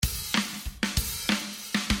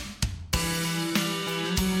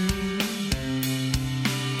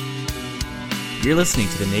You're listening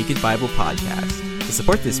to the Naked Bible Podcast. To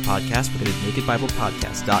support this podcast, go to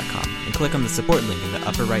nakedbiblepodcast.com and click on the support link in the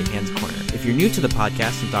upper right-hand corner. If you're new to the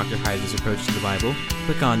podcast and Dr. Heiser's approach to the Bible,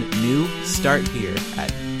 click on New Start Here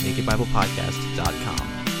at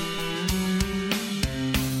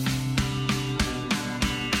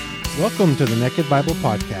nakedbiblepodcast.com. Welcome to the Naked Bible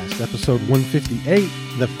Podcast, episode 158,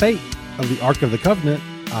 The Fate of the Ark of the Covenant.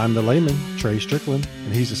 I'm the layman, Trey Strickland,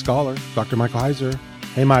 and he's a scholar, Dr. Michael Heiser.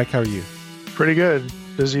 Hey, Mike, how are you? Pretty good.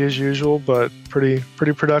 Busy as usual, but pretty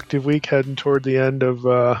productive week heading toward the end of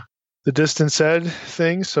the distance ed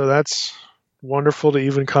thing. So that's wonderful to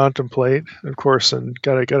even contemplate, of course, and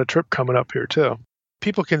got a trip coming up here too.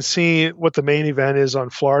 People can see what the main event is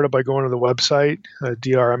on Florida by going to the website,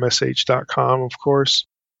 drmsh.com, of course.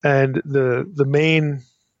 And the main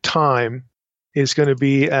time is going to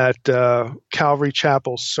be at Calvary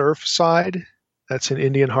Chapel Surfside. That's in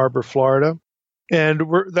Indian Harbor, Florida. And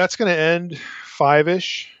that's going to end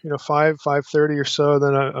 5-ish, 5:30 or so.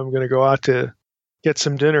 Then I'm going to go out to get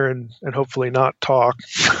some dinner and hopefully not talk.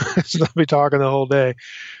 So I'll be talking the whole day.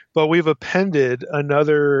 But we've appended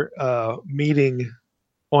another meeting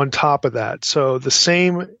on top of that. So the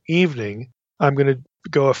same evening, I'm going to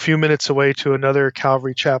go a few minutes away to another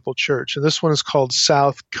Calvary Chapel church. And this one is called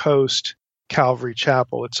South Coast Calvary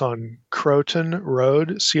Chapel. It's on Croton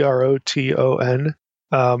Road, Croton.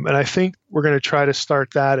 And I think we're going to try to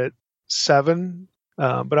start that at 7.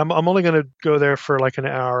 But I'm only going to go there for like an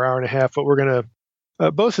hour and a half. But we're going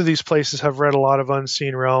to, both of these places have read a lot of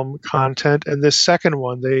Unseen Realm content. And this second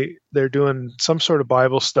one, they're doing some sort of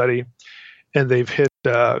Bible study, and they've hit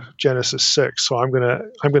Genesis 6. So I'm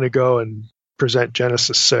going to go and present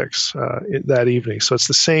Genesis 6 that evening. So it's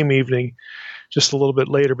the same evening, just a little bit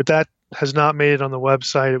later. But that has not made it on the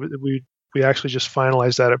website. We actually just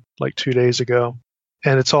finalized that like 2 days ago.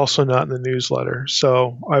 And it's also not in the newsletter.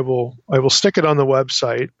 So I will stick it on the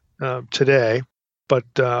website today. But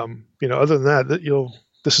other than that,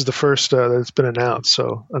 this is the first that's been announced.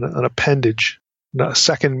 So an appendage, a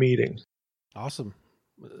second meeting. Awesome.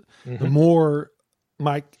 Mm-hmm. The more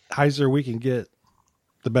Mike Heiser we can get,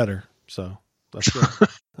 the better. So that's good.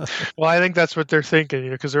 Well, I think that's what they're thinking,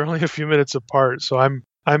 because they're only a few minutes apart. So I'm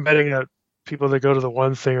betting that people that go to the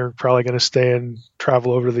one thing are probably going to stay and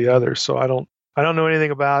travel over to the other. So I don't know anything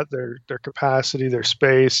about their capacity, their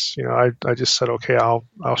space. I just said, okay, I'll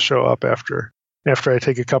show up after I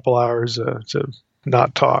take a couple hours to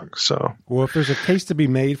not talk. So, well, if there's a case to be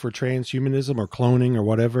made for transhumanism or cloning or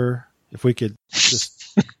whatever, if we could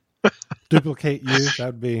just duplicate you,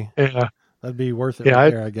 that'd be worth it. Yeah,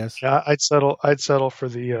 there, I guess. Yeah, I'd settle for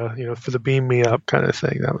the for the beam me up kind of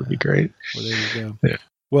thing. That would be great. Well, there you go. Yeah.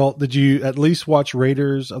 Well, did you at least watch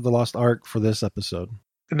Raiders of the Lost Ark for this episode?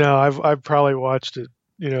 No, I've probably watched it,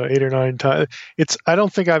 8 or 9 times. I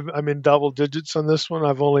don't think I'm in double digits on this one.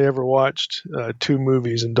 I've only ever watched 2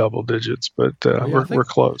 movies in double digits, but we're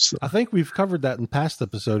close. I think we've covered that in past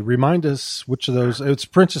episode. Remind us which of those. It's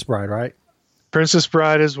Princess Bride, right? Princess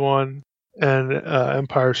Bride is one, and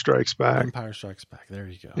Empire Strikes Back. Empire Strikes Back. There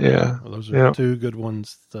you go. Yeah, well, those are 2 good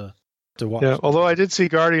ones to watch. Yeah, although I did see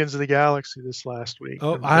Guardians of the Galaxy this last week.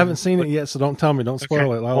 Oh, I haven't seen it yet, so don't tell me. Don't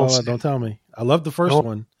spoil it. Don't tell me. I love the first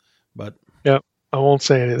one, but I won't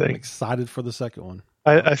say anything. I'm excited for the second one.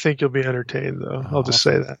 I think you'll be entertained, though. I'll just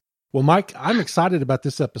say that. Well, Mike, I'm excited about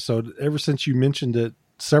this episode. Ever since you mentioned it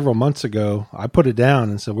several months ago, I put it down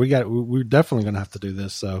and said we're definitely going to have to do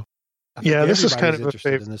this. So this is kind of a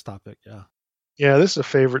favorite in this topic. Yeah, this is a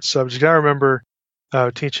favorite subject. I remember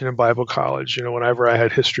teaching in Bible college. Whenever I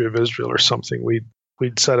had History of Israel or something,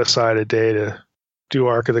 we'd set aside a day to do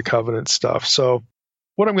Ark of the Covenant stuff. So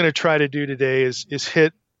what I'm going to try to do today is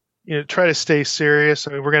hit, try to stay serious.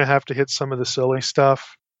 I mean, we're going to have to hit some of the silly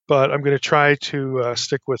stuff, but I'm going to try to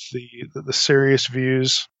stick with the serious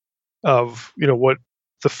views of, what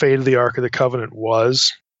the fate of the Ark of the Covenant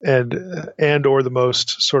was, and or the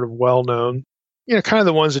most sort of well-known, kind of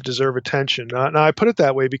the ones that deserve attention. Now, I put it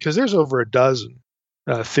that way because there's over a dozen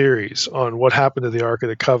theories on what happened to the Ark of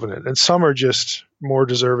the Covenant, and some are just more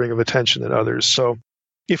deserving of attention than others. So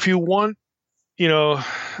if you want,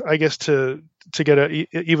 I guess to get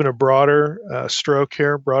even a broader stroke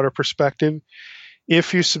here, broader perspective,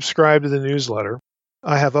 if you subscribe to the newsletter,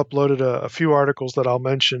 I have uploaded a few articles that I'll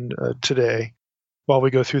mention today while we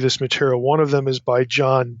go through this material. One of them is by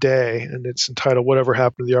John Day, and it's entitled "Whatever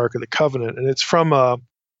Happened to the Ark of the Covenant," and it's from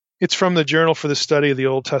the Journal for the Study of the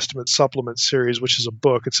Old Testament Supplement series, which is a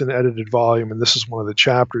book. It's an edited volume, and this is one of the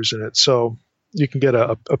chapters in it. So you can get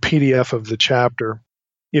a PDF of the chapter.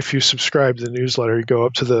 If you subscribe to the newsletter, you go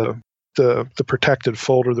up to the protected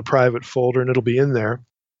folder, the private folder, and it'll be in there.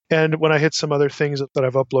 And when I hit some other things that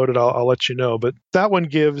I've uploaded, I'll let you know. But that one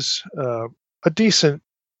gives a decent,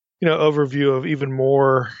 overview of even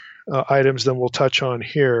more items than we'll touch on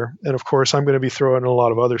here. And of course, I'm going to be throwing in a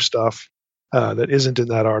lot of other stuff that isn't in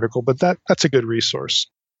that article, but that's a good resource.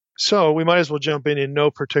 So we might as well jump in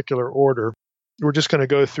no particular order. We're just going to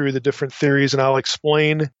go through the different theories, and I'll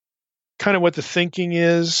explain kind of what the thinking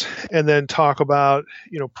is, and then talk about,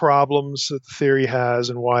 problems that the theory has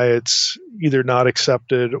and why it's either not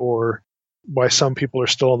accepted or why some people are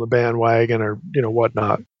still on the bandwagon or,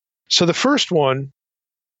 whatnot. So the first one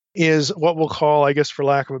is what we'll call, I guess, for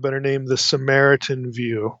lack of a better name, the Samaritan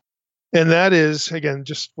view. And that is, again,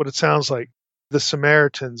 just what it sounds like. The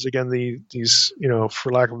Samaritans, again, these,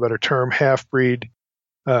 for lack of a better term, half-breed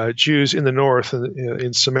Jews in the north,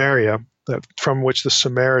 in Samaria, from which the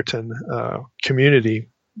Samaritan community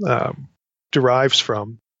derives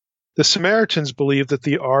from. The Samaritans believed that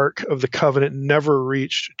the Ark of the Covenant never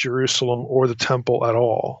reached Jerusalem or the temple at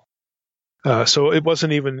all. So it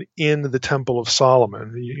wasn't even in the Temple of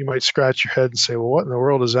Solomon. You might scratch your head and say, well, what in the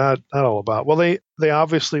world is that all about? Well, they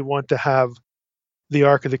obviously want to have the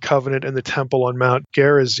Ark of the Covenant and the temple on Mount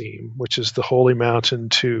Gerizim, which is the holy mountain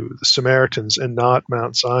to the Samaritans, and not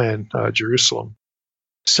Mount Zion, Jerusalem.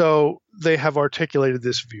 So they have articulated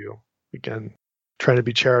this view. Again, trying to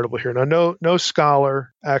be charitable here. Now, no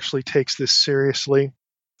scholar actually takes this seriously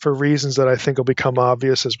for reasons that I think will become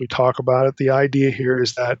obvious as we talk about it. The idea here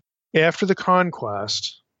is that after the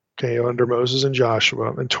conquest, under Moses and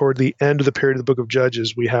Joshua, and toward the end of the period of the book of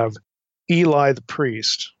Judges, we have Eli the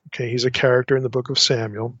priest. He's a character in the book of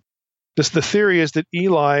Samuel. The theory is that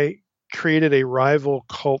Eli created a rival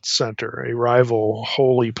cult center, a rival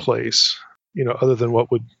holy place, other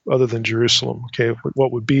than Jerusalem.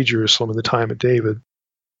 What would be Jerusalem in the time of David?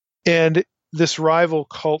 And this rival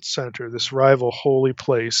cult center, this rival holy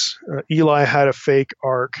place, Eli had a fake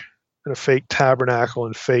ark and a fake tabernacle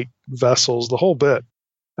and fake vessels, the whole bit.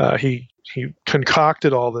 He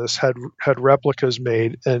concocted all this, had replicas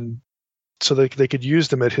made, and so they could use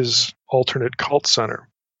them at his alternate cult center.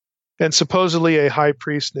 And supposedly a high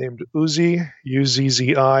priest named Uzzi,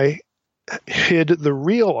 Uzzi, hid the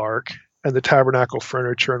real ark and the tabernacle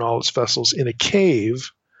furniture and all its vessels in a cave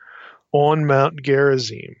on Mount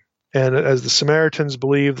Gerizim. And as the Samaritans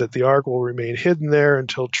believe that the ark will remain hidden there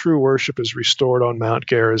until true worship is restored on Mount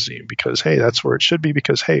Gerizim, because, hey, that's where it should be,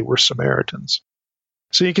 because, hey, we're Samaritans.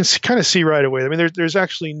 So you can kind of see right away. I mean, there's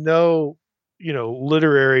actually no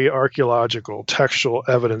literary, archaeological, textual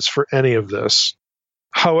evidence for any of this.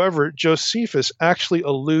 However, Josephus actually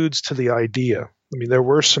alludes to the idea. I mean, there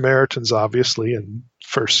were Samaritans, obviously, in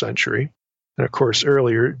first century. And of course,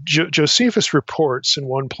 earlier, Josephus reports in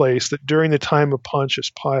one place that during the time of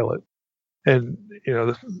Pontius Pilate, and,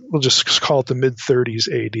 we'll just call it the mid-30s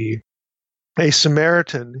AD, a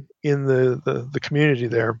Samaritan in the community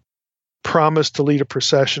there promised to lead a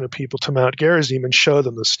procession of people to Mount Gerizim and show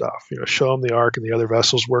them the stuff, show them the ark and the other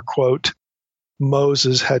vessels where, quote,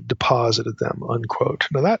 Moses had deposited them, unquote.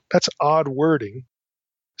 Now that's odd wording,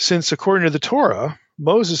 since according to the Torah,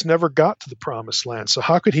 Moses never got to the promised land. So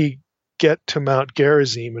how could he get to Mount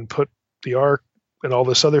Gerizim and put the ark and all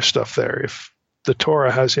this other stuff there if the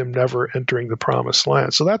Torah has him never entering the promised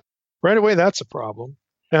land? So that right away, that's a problem.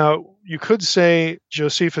 Now, you could say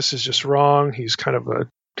Josephus is just wrong. He's kind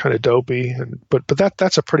of dopey, but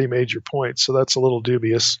that's a pretty major point. So that's a little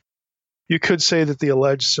dubious. You could say that the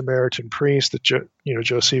alleged Samaritan priest that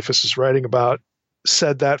Josephus is writing about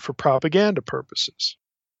said that for propaganda purposes.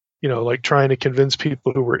 Like trying to convince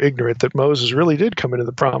people who were ignorant that Moses really did come into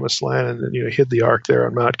the promised land and hid the ark there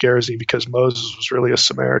on Mount Gerizim because Moses was really a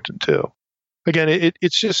Samaritan too. Again,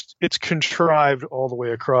 it's contrived all the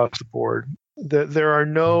way across the board. There are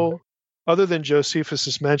no, other than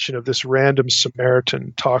Josephus' mention of this random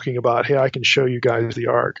Samaritan talking about, hey, I can show you guys the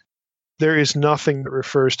ark, there is nothing that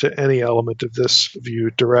refers to any element of this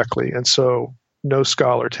view directly, and so no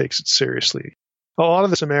scholar takes it seriously. A lot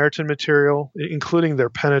of the Samaritan material, including their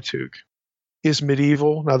Pentateuch, is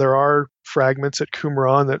medieval. Now, there are fragments at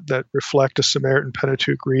Qumran that reflect a Samaritan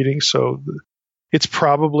Pentateuch reading, so it's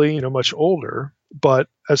probably much older. But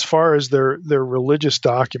as far as their religious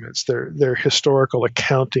documents, their historical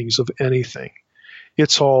accountings of anything,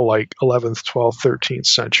 it's all like 11th, 12th, 13th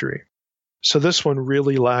century. So this one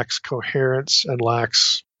really lacks coherence and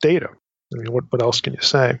lacks data. I mean, what else can you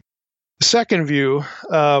say? The second view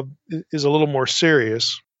is a little more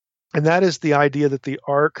serious, and that is the idea that the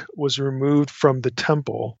ark was removed from the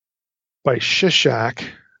temple by Shishak,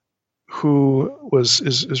 who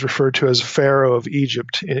is referred to as Pharaoh of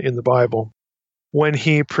Egypt in the Bible, when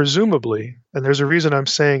he presumably, and there's a reason I'm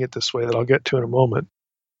saying it this way that I'll get to in a moment,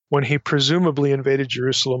 when he presumably invaded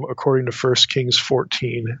Jerusalem according to 1 Kings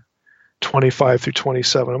 14:25 through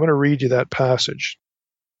 27. I'm going to read you that passage.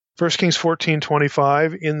 1 Kings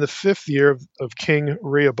 14:25, in the 5th year of King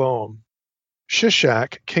Rehoboam,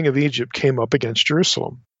 Shishak, king of Egypt, came up against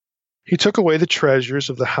Jerusalem. He took away the treasures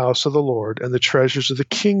of the house of the Lord and the treasures of the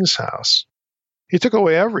king's house. He took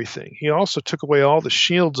away everything. He also took away all the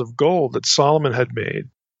shields of gold that Solomon had made.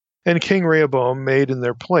 And King Rehoboam made in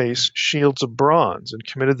their place shields of bronze and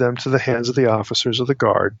committed them to the hands of the officers of the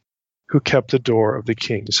guard who kept the door of the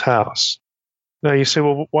king's house. Now you say,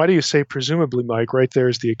 well, why do you say presumably, Mike? Right there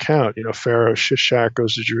is the account. Pharaoh Shishak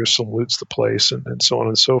goes to Jerusalem, loots the place, and so on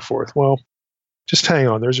and so forth. Well, just hang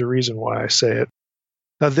on. There's a reason why I say it.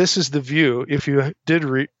 Now, this is the view, if you did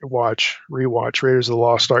rewatch Raiders of the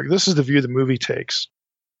Lost Ark, this is the view the movie takes.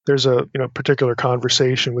 There's a particular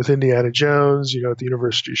conversation with Indiana Jones, at the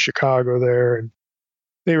University of Chicago there, and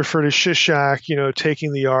they refer to Shishak,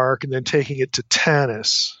 taking the ark and then taking it to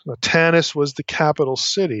Tanis. Now, Tanis was the capital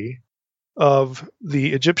city of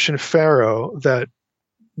the Egyptian pharaoh that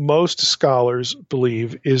most scholars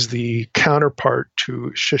believe is the counterpart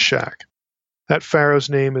to Shishak. That pharaoh's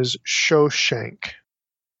name is Shoshank.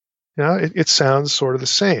 It sounds sort of the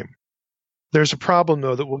same. There's a problem,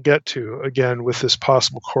 though, that we'll get to, again, with this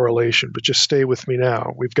possible correlation, but just stay with me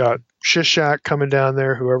now. We've got Shishak coming down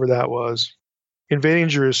there, whoever that was, invading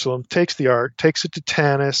Jerusalem, takes the ark, takes it to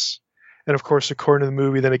Tanis, and of course, according to the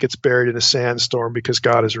movie, then it gets buried in a sandstorm because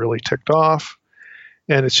God is really ticked off,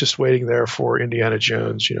 and it's just waiting there for Indiana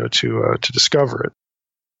Jones, to discover it.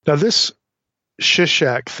 Now, this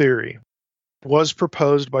Shishak theory was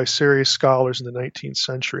proposed by serious scholars in the 19th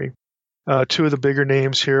century. Two of the bigger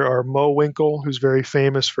names here are Mo Winkle, who's very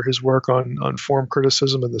famous for his work on form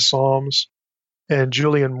criticism in the Psalms, and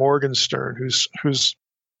Julian Morgenstern, who's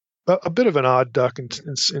a bit of an odd duck in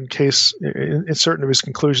certain of his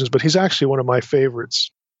conclusions, but he's actually one of my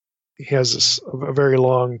favorites. He has a very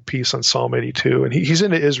long piece on Psalm 82, and he's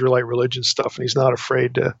into Israelite religion stuff, and he's not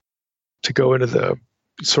afraid to go into the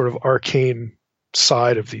sort of arcane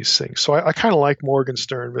side of these things. So I kind of like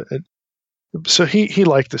Morgenstern, but so he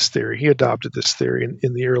liked this theory. He adopted this theory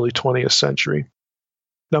in the early 20th century.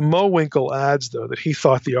 Now, Mo Winkle adds, though, that he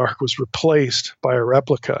thought the ark was replaced by a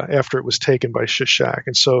replica after it was taken by Shishak.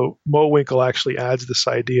 And so Mo Winkle actually adds this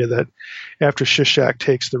idea that after Shishak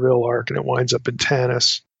takes the real ark and it winds up in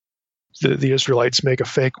Tanis, the Israelites make a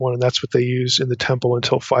fake one, and that's what they use in the temple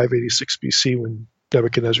until 586 BC when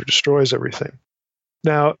Nebuchadnezzar destroys everything.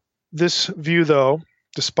 Now, this view, though,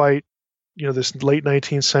 despite this late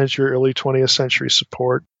 19th century, early 20th century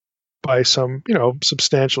support by some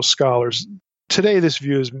substantial scholars, today this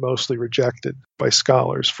view is mostly rejected by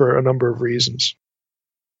scholars for a number of reasons.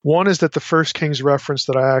 One is that the First Kings reference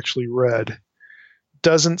that I actually read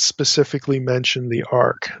doesn't specifically mention the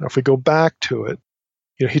ark. Now, if we go back to it,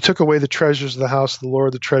 he took away the treasures of the house of the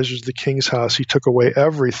Lord, the treasures of the king's house. He took away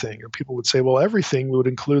everything. And people would say, well, everything would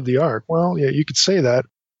include the ark. Well, yeah, you could say that,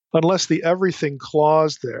 unless the everything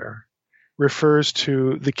clause there refers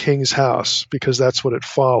to the king's house, because that's what it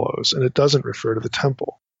follows, and it doesn't refer to the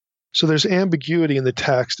temple. So there's ambiguity in the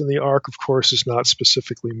text, and the ark, of course, is not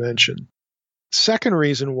specifically mentioned. Second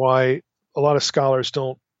reason why a lot of scholars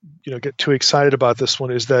don't get too excited about this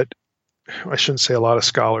one is that, I shouldn't say a lot of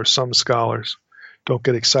scholars, some scholars don't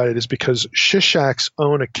get excited, is because Shishak's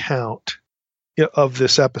own account of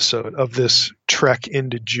this episode, of this trek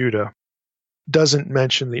into Judah, doesn't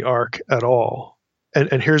mention the ark at all.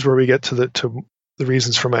 And here's where we get to the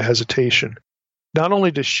reasons for my hesitation. Not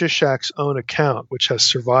only does Shishak's own account, which has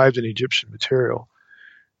survived in Egyptian material,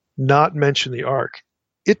 not mention the ark,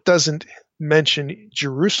 it doesn't mention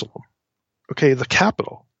Jerusalem, the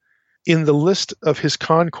capital, in the list of his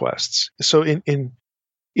conquests. So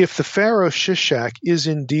if the pharaoh Shishak is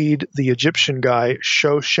indeed the Egyptian guy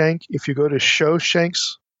Shoshank, if you go to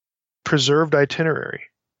Shoshank's preserved itinerary,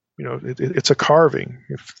 it's a carving.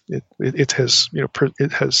 It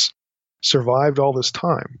has survived all this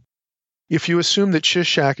time. If you assume that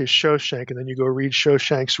Shishak is Shoshank, and then you go read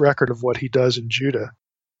Shoshank's record of what he does in Judah,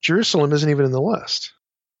 Jerusalem isn't even in the list.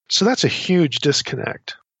 So that's a huge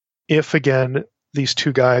disconnect. If, again, these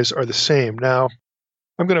two guys are the same. Now,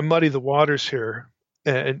 I'm going to muddy the waters here,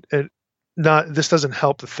 and this doesn't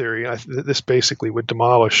help the theory. This basically would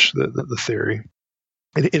demolish the theory.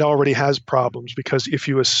 It already has problems, because if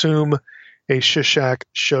you assume a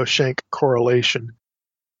Shishak-Shoshank correlation,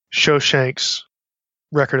 Shoshank's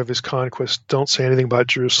record of his conquest don't say anything about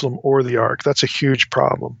Jerusalem or the ark. That's a huge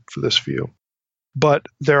problem for this view. But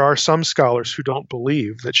there are some scholars who don't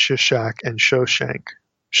believe that Shishak and Shoshank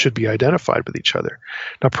should be identified with each other.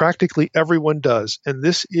 Now, practically everyone does, and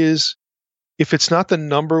this is if it's not the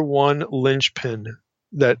number one linchpin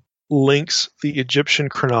that links the Egyptian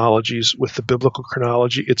chronologies with the biblical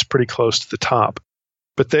chronology, it's pretty close to the top.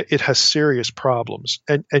 But it has serious problems,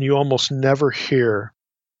 and you almost never hear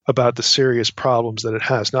about the serious problems that it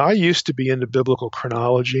has. Now, I used to be into biblical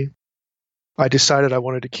chronology. I decided I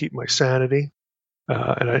wanted to keep my sanity,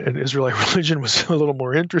 and Israelite religion was a little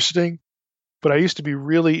more interesting. But I used to be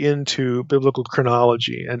really into biblical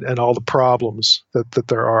chronology and all the problems that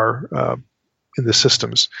there are in the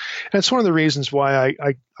systems. And it's one of the reasons why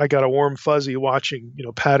I got a warm fuzzy watching,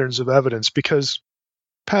 Patterns of Evidence, because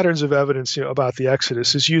Patterns of Evidence, about the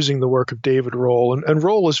Exodus is using the work of David Rohl, and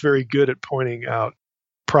Rohl is very good at pointing out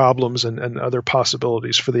problems and other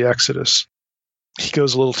possibilities for the Exodus. He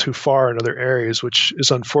goes a little too far in other areas, which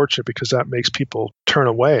is unfortunate because that makes people turn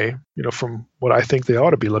away, from what I think they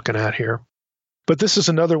ought to be looking at here. But this is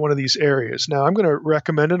another one of these areas. Now, I'm going to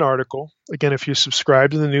recommend an article. Again, if you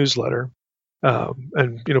subscribe to the newsletter,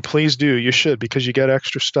 and please do, you should, because you get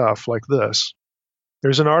extra stuff like this.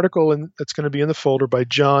 There's an article that's going to be in the folder by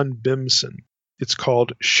John Bimson. It's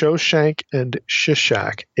called Shoshank and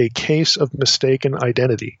Shishak, A Case of Mistaken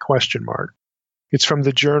Identity, ? It's from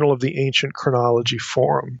the Journal of the Ancient Chronology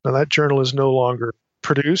Forum. Now, that journal is no longer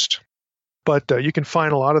produced, but you can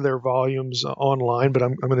find a lot of their volumes online, but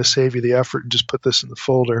I'm going to save you the effort and just put this in the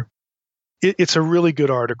folder. It's a really good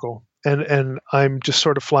article, and I'm just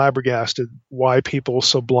sort of flabbergasted why people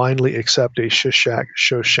so blindly accept a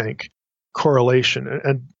Shoshank correlation.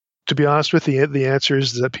 And to be honest with you, the answer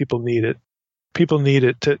is that people need it. People need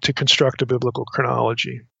it to construct a biblical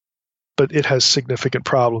chronology. But it has significant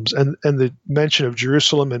problems. And the mention of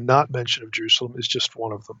Jerusalem and not mention of Jerusalem is just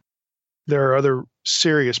one of them. There are other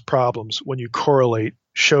serious problems when you correlate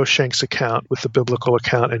Shoshank's account with the biblical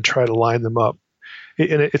account and try to line them up.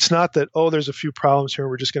 And it's not that, there's a few problems here,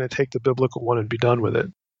 we're just going to take the biblical one and be done with it.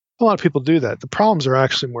 A lot of people do that. The problems are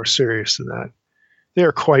actually more serious than that. They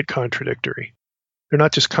are quite contradictory. They're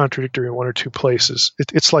not just contradictory in one or two places.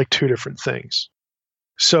 It's like two different things.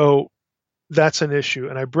 So that's an issue.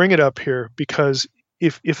 And I bring it up here because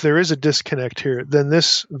if there is a disconnect here, then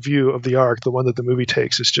this view of the ark, the one that the movie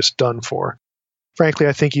takes, is just done for. Frankly,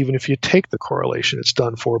 I think even if you take the correlation, it's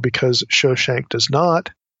done for because Shoshank does not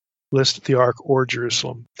list the ark or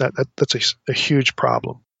Jerusalem. That's a huge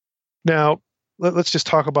problem. Now, let's just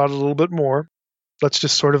talk about it a little bit more. Let's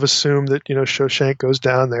just sort of assume that, Shoshank goes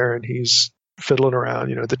down there and he's fiddling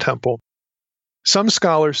around, at the temple. Some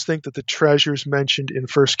scholars think that the treasures mentioned in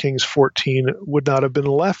 1 Kings 14 would not have been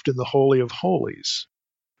left in the Holy of Holies.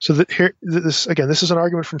 So that here, this is an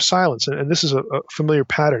argument from silence, and this is a familiar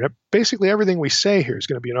pattern. Basically, everything we say here is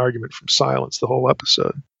going to be an argument from silence the whole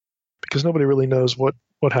episode, because nobody really knows what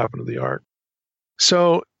happened to the ark.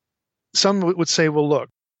 So some would say, well, look,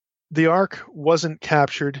 the ark wasn't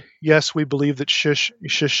captured. Yes, we believe that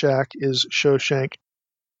Shishak is Shoshank.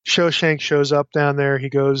 Shoshank shows up down there. He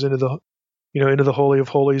goes into the Holy of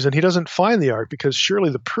Holies, and he doesn't find the ark because surely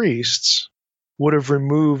the priests would have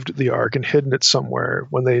removed the ark and hidden it somewhere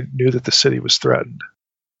when they knew that the city was threatened.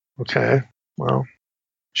 Okay, well,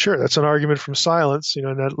 sure, that's an argument from silence, and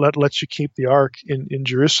that lets you keep the ark in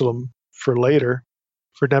Jerusalem for later,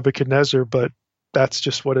 for Nebuchadnezzar, but that's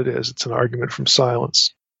just what it is. It's an argument from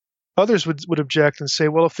silence. Others would object and say,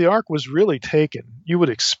 well, if the ark was really taken, you would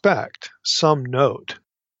expect some note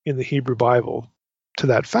in the Hebrew Bible to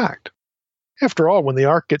that fact. After all, when the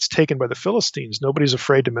ark gets taken by the Philistines, nobody's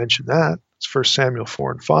afraid to mention that. It's 1 Samuel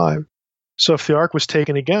 4 and 5. So if the ark was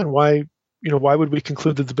taken again, why would we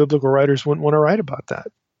conclude that the biblical writers wouldn't want to write about that?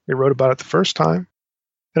 They wrote about it the first time.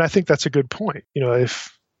 And I think that's a good point.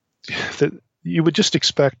 If that you would just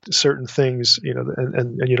expect certain things,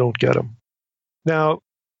 and you don't get them. Now,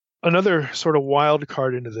 another sort of wild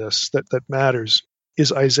card into this that matters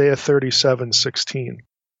is Isaiah 37:16.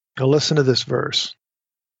 Now listen to this verse.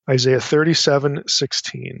 Isaiah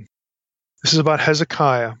 37:16. This is about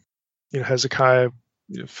Hezekiah. Hezekiah,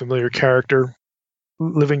 familiar character,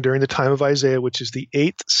 living during the time of Isaiah, which is the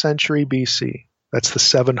 8th century BC. That's the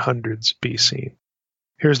 700s BC.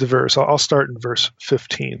 Here's the verse. I'll start in verse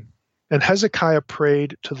 15. And Hezekiah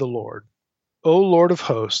prayed to the Lord, O Lord of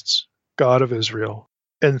hosts, God of Israel,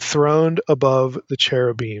 enthroned above the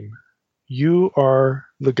cherubim. You are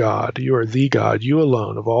the God, you are the God, you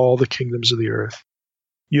alone of all the kingdoms of the earth.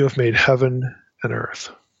 You have made heaven and earth.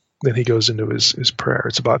 Then he goes into his prayer.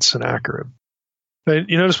 It's about Sennacherib. And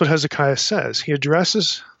you notice what Hezekiah says. He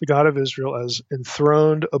addresses the God of Israel as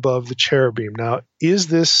enthroned above the cherubim. Now, is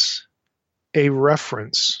this a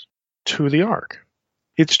reference to the ark?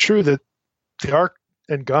 It's true that the ark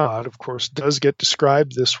and God, of course, does get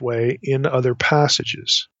described this way in other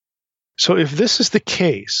passages. So if this is the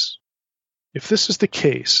case, if this is the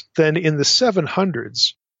case, then in the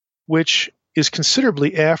 700s, which is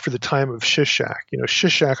considerably after the time of Shishak.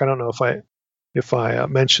 Shishak, I don't know if I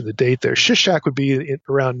mentioned the date there. Shishak would be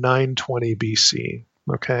around 920 BC.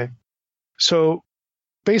 Okay, so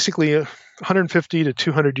basically 150 to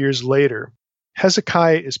 200 years later,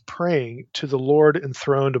 Hezekiah is praying to the Lord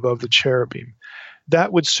enthroned above the cherubim.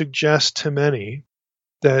 That would suggest to many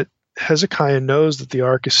that Hezekiah knows that the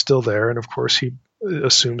ark is still there, and of course he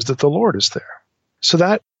assumes that the Lord is there. So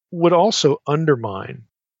that would also undermine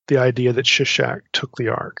the idea that Shishak took the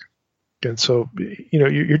ark. And so,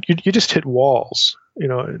 you just hit walls,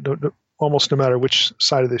 almost no matter which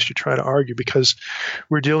side of this you try to argue, because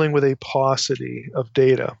we're dealing with a paucity of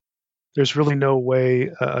data. There's really no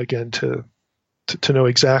way, again, to know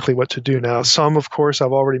exactly what to do. Now, some, of course,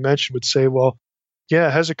 I've already mentioned, would say, well, yeah,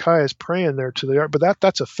 Hezekiah is praying there to the ark, but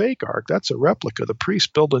that's a fake ark. That's a replica. The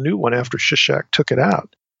priest built a new one after Shishak took it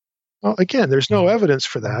out. Well, again, there's no evidence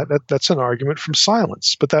for that. That's an argument from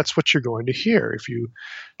silence, but that's what you're going to hear if you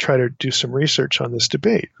try to do some research on this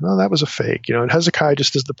debate. No, that was a fake. And Hezekiah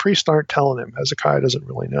just as the priests aren't telling him. Hezekiah doesn't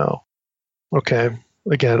really know. Okay,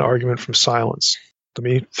 again, argument from silence. Let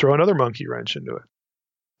me throw another monkey wrench into it.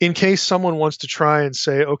 In case someone wants to try and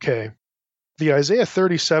say, okay, the Isaiah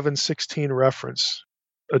 37:16 reference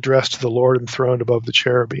addressed to the Lord enthroned above the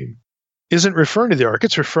cherubim isn't referring to the ark.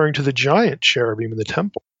 It's referring to the giant cherubim in the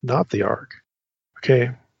temple, not the ark.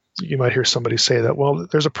 Okay, you might hear somebody say that. Well,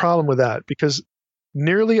 there's a problem with that because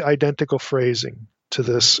nearly identical phrasing to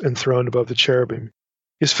this enthroned above the cherubim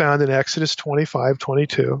is found in Exodus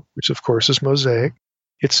 25:22, which of course is Mosaic.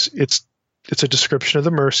 It's a description of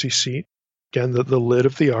the mercy seat, again, the lid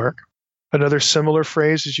of the ark. Another similar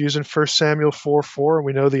phrase is used in 1 Samuel 4:4, and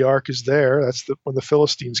we know the ark is there. That's when the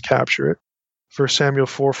Philistines capture it. 1 Samuel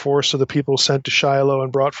 4:4, so the people sent to Shiloh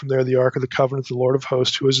and brought from there the ark of the covenant of the Lord of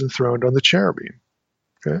hosts, who is enthroned on the cherubim.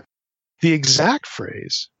 Okay? The exact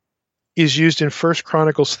phrase is used in 1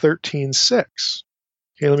 Chronicles 13:6.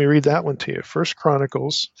 Okay, let me read that one to you. 1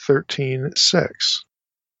 Chronicles 13:6.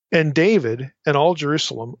 And David and all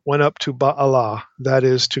Jerusalem went up to Baalah, that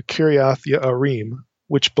is, to Kiriath Yearim,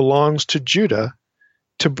 which belongs to Judah,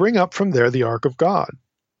 to bring up from there the ark of God,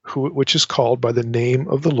 which is called by the name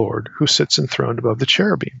of the Lord, who sits enthroned above the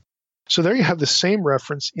cherubim. So there you have the same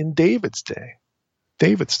reference in David's day,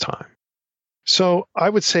 David's time. So I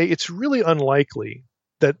would say it's really unlikely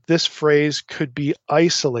that this phrase could be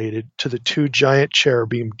isolated to the two giant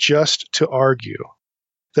cherubim just to argue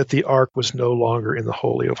that the ark was no longer in the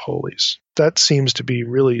Holy of Holies. That seems to be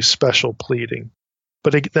really special pleading.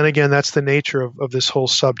 But then again, that's the nature of this whole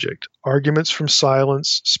subject. Arguments from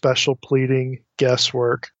silence, special pleading,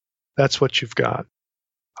 guesswork. That's what you've got.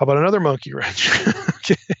 How about another monkey wrench?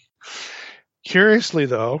 Okay. Curiously,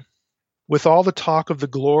 though, with all the talk of the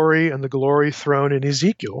glory and the glory throne in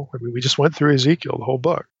Ezekiel, I mean, we just went through Ezekiel, the whole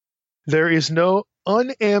book, there is no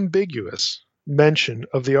unambiguous mention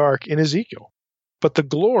of the ark in Ezekiel. But the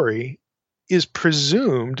glory is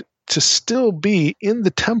presumed to still be in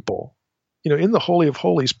the temple, in the Holy of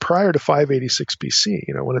Holies prior to 586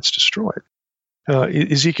 BC, when it's destroyed.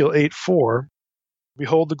 Ezekiel 8:4,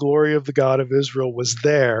 behold, the glory of the God of Israel was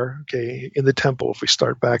there, okay, in the temple. If we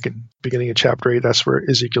start back in the beginning of chapter 8, that's where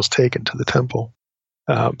Ezekiel's taken to the temple.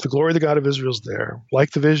 The glory of the God of Israel is there,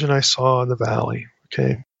 like the vision I saw in the valley,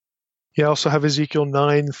 okay. You also have Ezekiel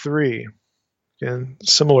 9:3. And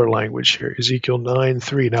similar language here, Ezekiel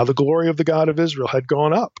 9:3. Now the glory of the God of Israel had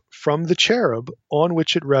gone up from the cherub on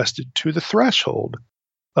which it rested to the threshold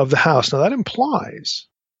of the house. Now that implies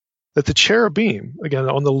that the cherubim, again,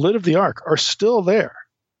 on the lid of the ark, are still there.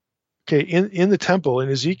 Okay, in the temple in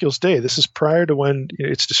Ezekiel's day. This is prior to when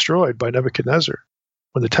it's destroyed by Nebuchadnezzar,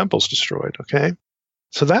 when the temple's destroyed, okay?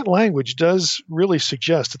 So that language does really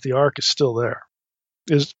suggest that the ark is still there.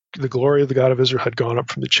 Is the glory of the God of Israel had gone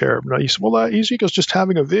up from the cherub. Now you say, well, Ezekiel's just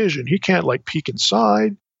having a vision. He can't peek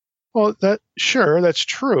inside. Well, that's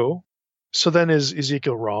true. So then is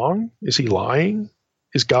Ezekiel wrong? Is he lying?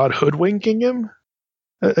 Is God hoodwinking him?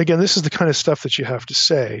 Again, this is the kind of stuff that you have to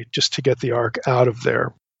say just to get the ark out of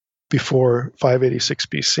there before 586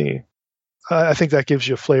 BC. I think that gives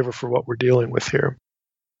you a flavor for what we're dealing with here.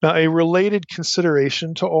 Now, a related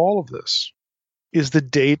consideration to all of this is the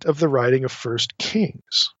date of the writing of 1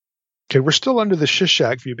 Kings. Okay, we're still under the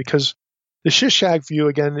Shishak view because the Shishak view,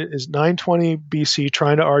 again, is 920 BC,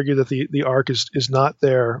 trying to argue that the ark is not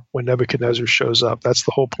there when Nebuchadnezzar shows up. That's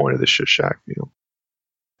the whole point of the Shishak view.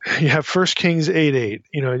 You have 1 Kings 8:8.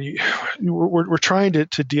 We're trying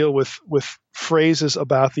to deal with phrases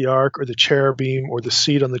about the ark or the cherubim or the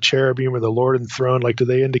seat on the cherubim or the Lord enthroned. Do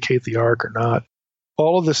they indicate the ark or not?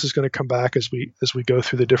 All of this is going to come back as we go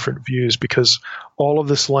through the different views, because all of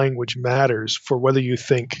this language matters for whether you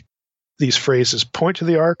think these phrases point to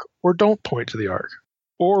the ark or don't point to the ark,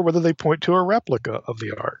 or whether they point to a replica of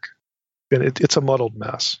the ark. And it's a muddled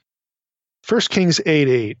mess. 1 Kings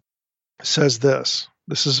 8:8 says this.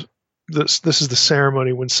 This is the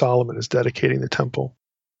ceremony when Solomon is dedicating the temple,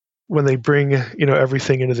 when they bring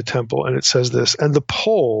everything into the temple, and it says this. And the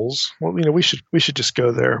poles. Well, we should just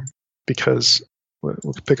go there because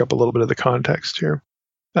we'll pick up a little bit of the context here.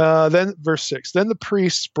 Then verse 6. Then the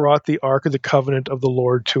priests brought the ark of the covenant of the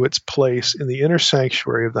Lord to its place in the inner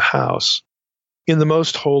sanctuary of the house, in the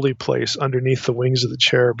most holy place, underneath the wings of the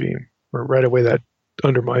cherubim. Or right away that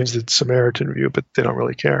undermines the Samaritan view, but they don't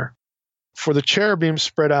really care. For the cherubim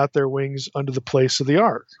spread out their wings under the place of the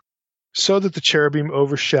ark, so that the cherubim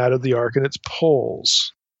overshadowed the ark and its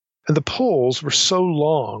poles. And the poles were so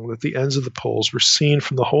long that the ends of the poles were seen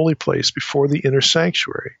from the holy place before the inner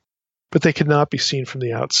sanctuary, but they could not be seen from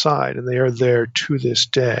the outside, and they are there to this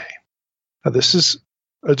day. Now this is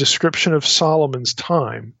a description of Solomon's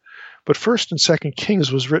time, but 1st and 2nd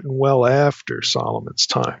Kings was written well after Solomon's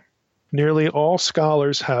time. Nearly all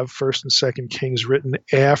scholars have 1st and 2nd Kings written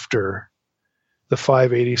after the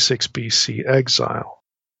 586 BC exile.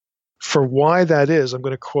 For why that is, I'm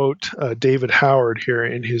going to quote David Howard here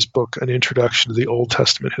in his book, An Introduction to the Old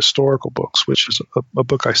Testament Historical Books, which is a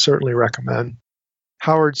book I certainly recommend.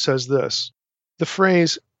 Howard says this: the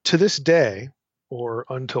phrase "to this day," or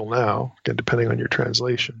 "until now," again depending on your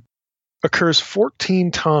translation, occurs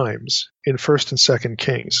 14 times in 1st and 2nd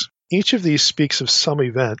Kings. Each of these speaks of some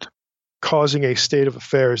event causing a state of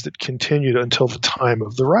affairs that continued until the time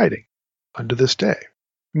of the writing, unto this day.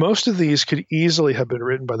 Most of these could easily have been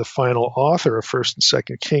written by the final author of 1st and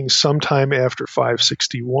 2nd Kings sometime after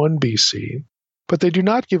 561 BC, but they do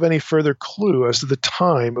not give any further clue as to the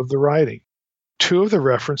time of the writing. Two of the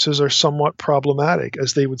references are somewhat problematic,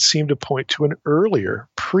 as they would seem to point to an earlier,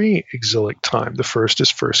 pre-exilic time. The first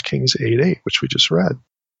is 1 Kings 8:8, which we just read,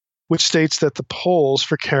 which states that the poles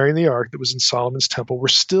for carrying the ark that was in Solomon's temple were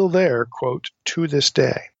still there, quote, to this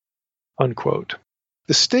day, unquote.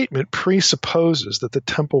 The statement presupposes that the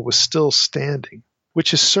temple was still standing,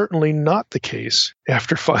 which is certainly not the case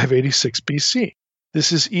after 586 BC.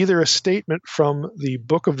 This is either a statement from the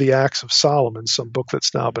Book of the Acts of Solomon, some book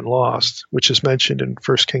that's now been lost, which is mentioned in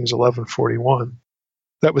 1 Kings 11:41,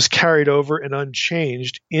 that was carried over and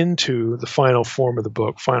unchanged into the final form of the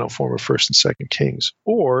book, final form of 1st and 2nd Kings,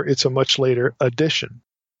 or it's a much later addition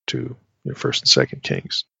to 1st and 2nd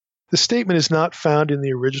Kings. The statement is not found in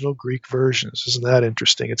the original Greek versions. Isn't that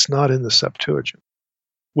interesting? It's not in the Septuagint,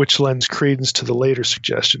 which lends credence to the later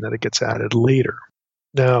suggestion that it gets added later.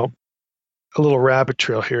 Now, a little rabbit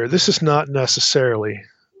trail here. This is not necessarily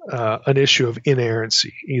an issue of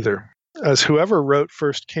inerrancy either, as whoever wrote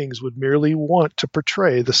 1st Kings would merely want to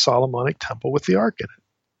portray the Solomonic temple with the ark in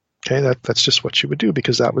it. Okay, that's just what you would do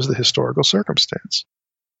because that was the historical circumstance.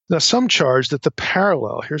 Now, some charge that the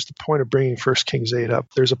parallel, here's the point of bringing 1 Kings 8 up,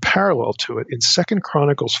 there's a parallel to it in 2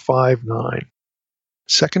 Chronicles 5:9.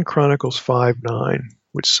 2 Chronicles 5:9,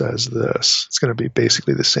 which says this. It's going to be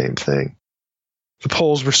basically the same thing. The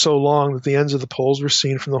poles were so long that the ends of the poles were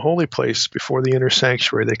seen from the holy place before the inner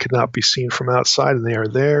sanctuary. They could not be seen from outside, and they are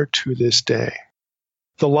there to this day.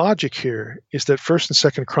 The logic here is that 1st and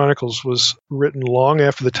 2nd Chronicles was written long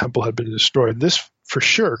after the temple had been destroyed. This, for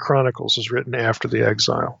sure, Chronicles is written after the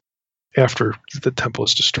exile, after the temple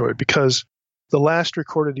is destroyed, because the last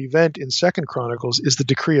recorded event in 2nd Chronicles is the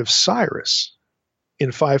decree of Cyrus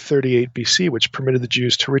in 538 BC, which permitted the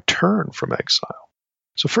Jews to return from exile.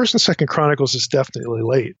 So 1st and 2nd Chronicles is definitely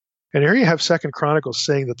late. And here you have 2nd Chronicles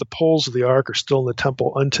saying that the poles of the ark are still in the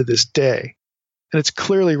temple unto this day. And it's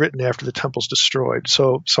clearly written after the temple's destroyed.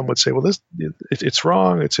 So some would say, well, it's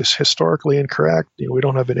wrong. It's historically incorrect. We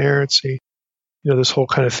don't have inerrancy. This whole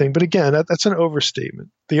kind of thing. But again, that's an overstatement.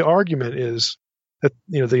 The argument is that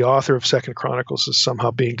the author of 2nd Chronicles is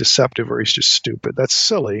somehow being deceptive or he's just stupid. That's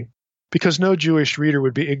silly, because no Jewish reader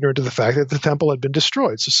would be ignorant of the fact that the temple had been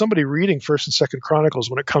destroyed. So somebody reading 1st and 2nd Chronicles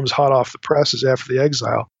when it comes hot off the presses after the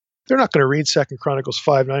exile, they're not going to read 2nd Chronicles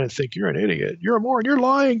 5:9 and think, you're an idiot, you're a moron, you're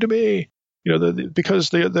lying to me. Because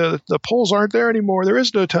the poles aren't there anymore. There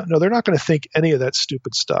is no no. They're not going to think any of that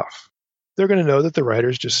stupid stuff. They're going to know that the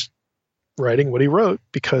writer's just writing what he wrote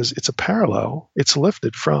because it's a parallel. It's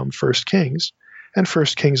lifted from 1 Kings, and 1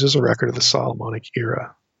 Kings is a record of the Solomonic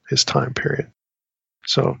era, his time period.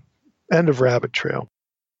 So, end of rabbit trail.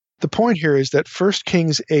 The point here is that 1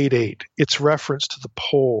 Kings 8:8, its reference to the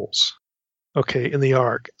poles, in the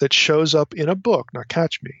ark, that shows up in a book. Now,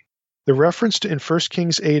 catch me. The reference in 1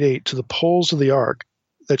 Kings 8:8 to the poles of the ark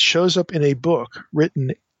that shows up in a book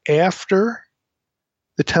written after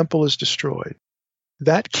the temple is destroyed,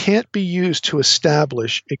 that can't be used to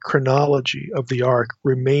establish a chronology of the ark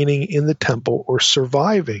remaining in the temple or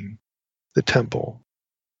surviving the temple,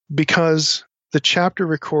 because the chapter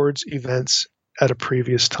records events at a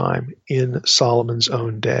previous time in Solomon's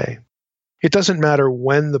own day. It doesn't matter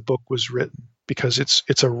when the book was written, because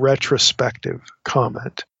it's a retrospective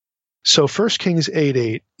comment. So 1 Kings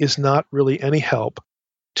 8:8 is not really any help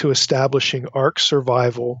to establishing ark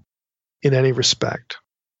survival in any respect.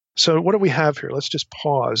 So what do we have here? Let's just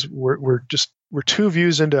pause. We're 2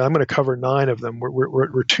 views into. I'm going to cover 9 of them.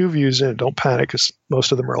 We're 2 views in. Don't panic, because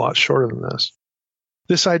most of them are a lot shorter than this.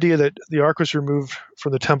 This idea that the ark was removed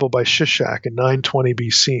from the temple by Shishak in 920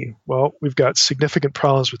 BC. Well, we've got significant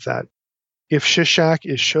problems with that. If Shishak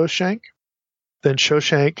is Shoshank, then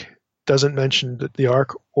Shoshank doesn't mention the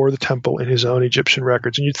ark or the temple in his own Egyptian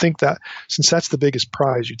records. And you'd think that, since that's the biggest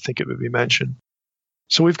prize, you'd think it would be mentioned.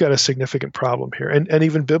 So we've got a significant problem here. And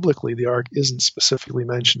even biblically, the ark isn't specifically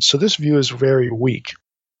mentioned. So this view is very weak.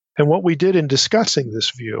 And what we did in discussing this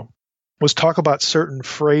view was talk about certain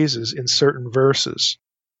phrases in certain verses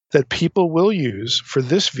that people will use for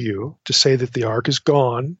this view to say that the ark is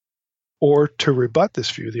gone, or to rebut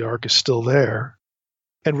this view, the ark is still there.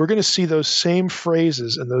 And we're going to see those same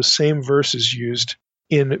phrases and those same verses used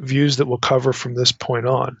in views that we'll cover from this point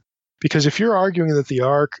on. Because if you're arguing that the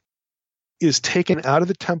ark is taken out of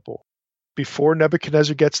the temple before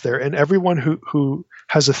Nebuchadnezzar gets there, and everyone who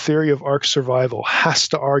has a theory of ark survival has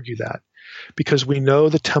to argue that, because we know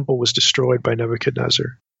the temple was destroyed by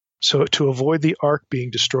Nebuchadnezzar. So to avoid the ark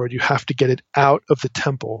being destroyed, you have to get it out of the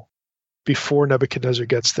temple before Nebuchadnezzar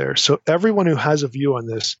gets there. So everyone who has a view on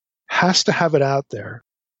this has to have it out there.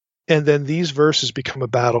 And then these verses become a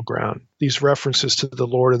battleground. These references to the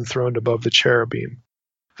Lord enthroned above the cherubim,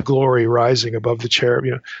 the glory rising above the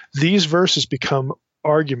cherubim. These verses become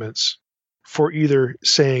arguments for either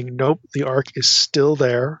saying, nope, the ark is still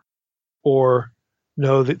there, or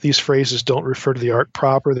no, that these phrases don't refer to the ark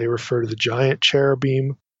proper, they refer to the giant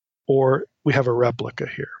cherubim, or we have a replica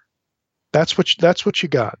here. That's what you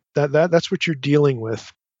got. That's what you're dealing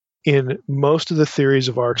with in most of the theories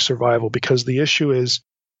of ark survival, because the issue is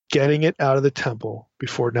getting it out of the temple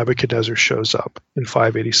before Nebuchadnezzar shows up in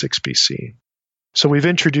 586 BC. So we've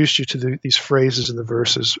introduced you to these phrases in the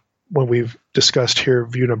verses when we've discussed here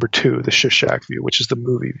view number 2, the Shishak view, which is the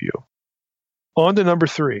movie view. On to number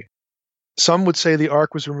 3. Some would say the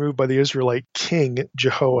ark was removed by the Israelite king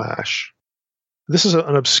Jehoash. This is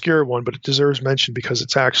an obscure one, but it deserves mention because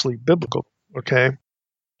it's actually biblical. Okay,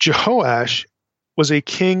 Jehoash was a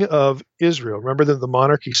king of Israel. Remember that the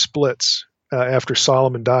monarchy splits after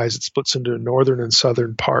Solomon dies. It splits into northern and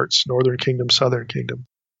southern parts, northern kingdom, southern kingdom.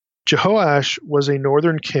 Jehoash was a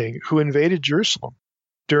northern king who invaded Jerusalem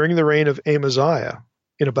during the reign of Amaziah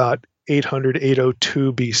in about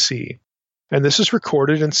 800-802 BC. And this is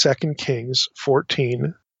recorded in 2 Kings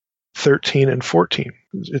 14, 13, and 14.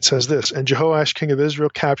 It says this, and Jehoash, king of Israel,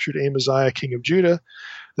 captured Amaziah, king of Judah,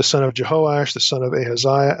 the son of Jehoash, the son of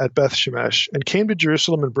Ahaziah, at Beth Shemesh, and came to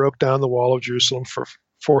Jerusalem and broke down the wall of Jerusalem for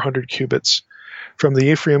 400 cubits, from the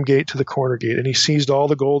Ephraim gate to the corner gate. And he seized all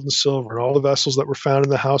the gold and silver and all the vessels that were found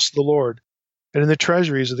in the house of the Lord, and in the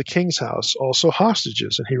treasuries of the king's house, also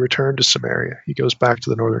hostages, and he returned to Samaria. He goes back to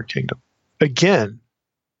the northern kingdom. Again,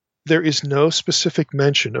 there is no specific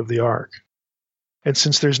mention of the ark. And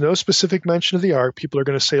since there's no specific mention of the ark, people are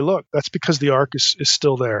going to say, look, that's because the ark is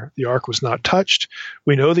still there. The ark was not touched.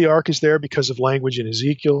 We know the ark is there because of language in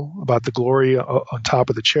Ezekiel about the glory on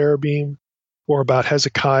top of the cherubim, or about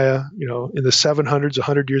Hezekiah, in the 700s,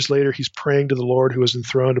 100 years later, he's praying to the Lord who is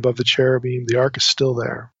enthroned above the cherubim. The ark is still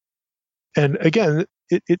there. And again,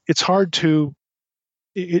 it's hard to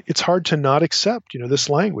not accept, this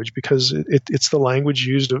language, because it's the language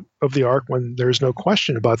used of the ark when there's no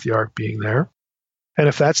question about the ark being there. And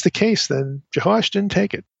if that's the case, then Jehoash didn't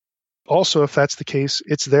take it. Also, if that's the case,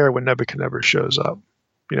 it's there when Nebuchadnezzar shows up.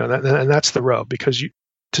 And that's the rub, because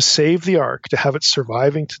to save the ark, to have it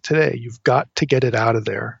surviving to today, you've got to get it out of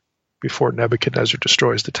there before Nebuchadnezzar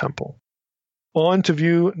destroys the temple. On to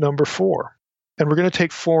view number 4. And we're going to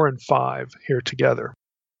take 4 and 5 here together.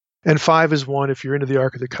 And 5 is one, if you're into the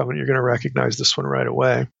Ark of the Covenant, you're going to recognize this one right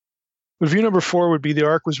away. But view number 4 would be the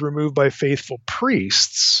ark was removed by faithful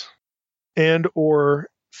priests and or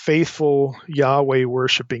faithful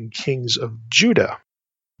Yahweh-worshiping kings of Judah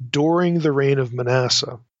during the reign of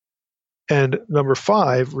Manasseh. And number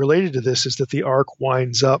 5, related to this, is that the ark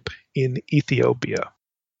winds up in Ethiopia.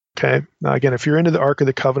 Okay? Now, again, if you're into the Ark of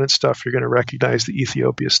the Covenant stuff, you're going to recognize the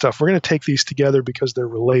Ethiopia stuff. We're going to take these together because they're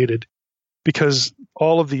related. Because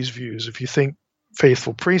all of these views, if you think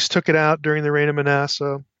faithful priests took it out during the reign of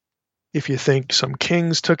Manasseh, if you think some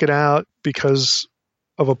kings took it out because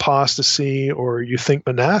of apostasy, or you think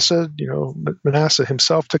Manasseh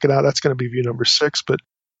himself took it out, that's going to be view number 6. But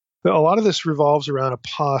a lot of this revolves around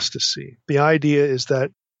apostasy. The idea is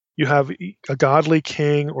that you have a godly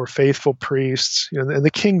king or faithful priests, and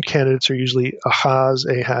the king candidates are usually Ahaz,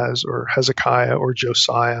 or Hezekiah, or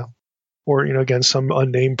Josiah, or, again, some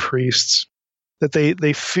unnamed priests, that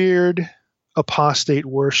they feared apostate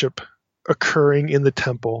worship occurring in the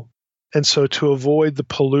temple. And so to avoid the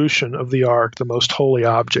pollution of the ark, the most holy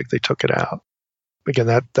object, they took it out. Again,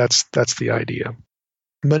 that's the idea.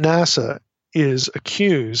 Manasseh is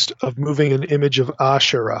accused of moving an image of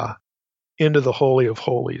Asherah into the Holy of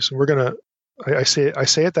Holies. And we're going to, I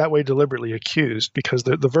say it that way deliberately, accused, because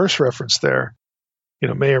the verse reference there,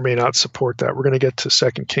 may or may not support that. We're going to get to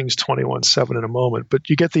 2 Kings 21:7 in a moment, but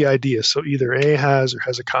you get the idea. So either Ahaz or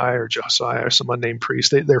Hezekiah or Josiah or some unnamed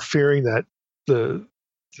priest, they're fearing that the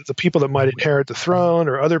people that might inherit the throne,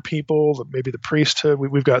 or other people, maybe the priesthood,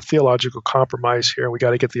 we've got theological compromise here, and we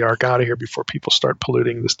got to get the ark out of here before people start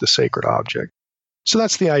polluting the sacred object. So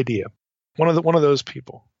that's the idea. One of those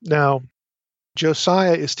people. Now,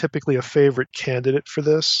 Josiah is typically a favorite candidate for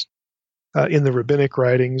this, in the rabbinic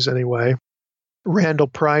writings anyway. Randall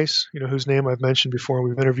Price, whose name I've mentioned before,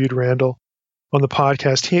 we've interviewed Randall on the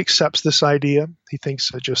podcast, he accepts this idea. He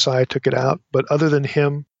thinks that Josiah took it out, but other than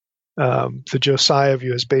him, the Josiah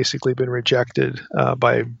view has basically been rejected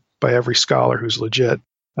by every scholar who's legit.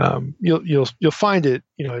 You'll find it,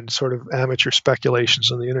 in sort of amateur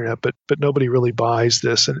speculations on the internet, but nobody really buys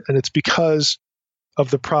this, and it's because of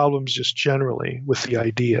the problems just generally with the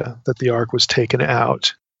idea that the ark was taken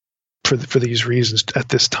out for these reasons at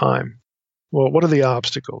this time. Well, what are the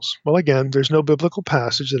obstacles? Well, again, there's no biblical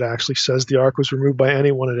passage that actually says the ark was removed by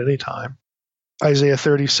anyone at any time. Isaiah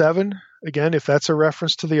 37, again, if that's a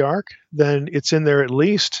reference to the ark, then it's in there at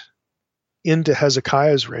least into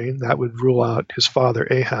Hezekiah's reign. That would rule out his father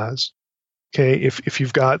Ahaz. Okay, if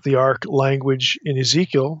you've got the ark language in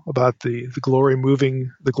Ezekiel about the glory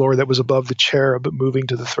moving, the glory that was above the cherub moving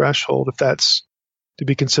to the threshold, if that's to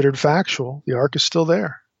be considered factual, the ark is still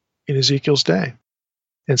there in Ezekiel's day.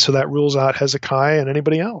 And so that rules out Hezekiah and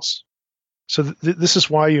anybody else. So this is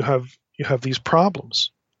why you have these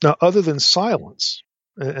problems. Now, other than silence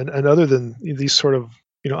and other than these sort of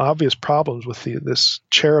obvious problems with this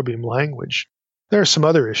cherubim language, there are some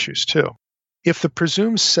other issues too. If the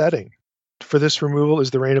presumed setting for this removal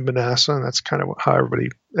is the reign of Manasseh, and that's kind of how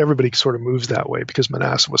everybody sort of moves that way because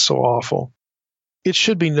Manasseh was so awful, it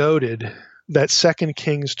should be noted that 2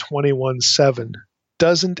 Kings 21:7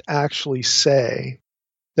 doesn't actually say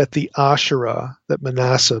that the Asherah that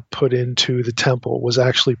Manasseh put into the temple was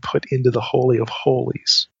actually put into the Holy of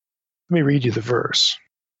Holies. Let me read you the verse.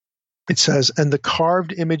 It says, "And the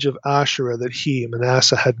carved image of Asherah that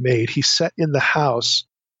Manasseh, had made, he set in the house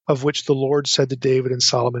of which the Lord said to David and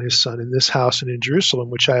Solomon his son, in this house and in Jerusalem,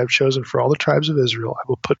 which I have chosen for all the tribes of Israel, I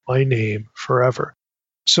will put my name forever."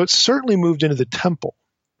 So it's certainly moved into the temple,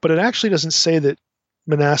 but it actually doesn't say that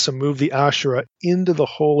Manasseh moved the Asherah into the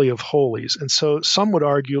Holy of Holies. And so some would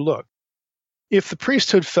argue, look, if the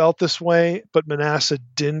priesthood felt this way, but Manasseh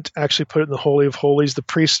didn't actually put it in the Holy of Holies, the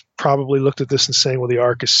priest probably looked at this and saying, well, the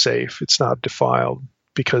ark is safe. It's not defiled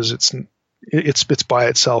because it's by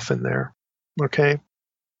itself in there. Okay?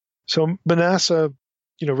 So Manasseh,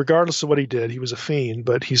 regardless of what he did, he was a fiend,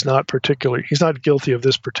 but he's not guilty of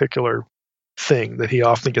this particular thing that he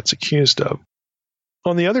often gets accused of.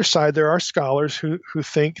 On the other side, there are scholars who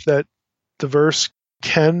think that the verse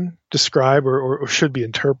can describe or should be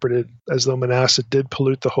interpreted as though Manasseh did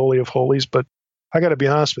pollute the Holy of Holies, but I got to be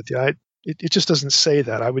honest with you, it just doesn't say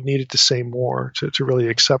that. I would need it to say more to really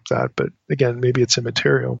accept that, but again, maybe it's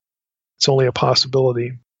immaterial. It's only a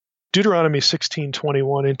possibility. Deuteronomy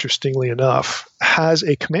 16:21, interestingly enough, has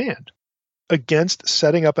a command against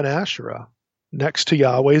setting up an Asherah next to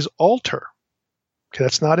Yahweh's altar. Okay,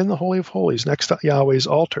 that's not in the Holy of Holies, next to Yahweh's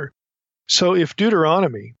altar. So if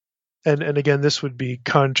Deuteronomy, and again, this would be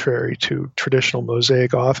contrary to traditional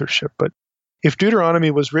Mosaic authorship, but if Deuteronomy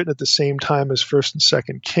was written at the same time as 1st and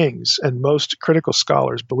 2nd Kings, and most critical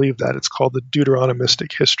scholars believe that, it's called the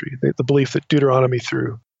Deuteronomistic history, the belief that Deuteronomy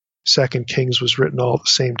through 2nd Kings was written all at the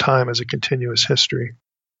same time as a continuous history.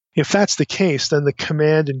 If that's the case, then the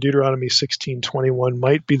command in Deuteronomy 16:21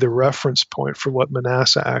 might be the reference point for what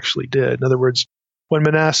Manasseh actually did. In other words, when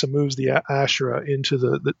Manasseh moves the Asherah into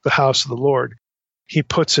the house of the Lord, he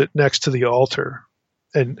puts it next to the altar,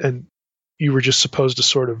 and you were just supposed to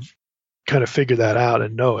sort of kind of figure that out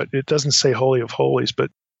and know it. It doesn't say Holy of Holies, but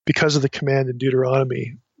because of the command in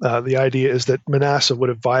Deuteronomy, The idea is that Manasseh would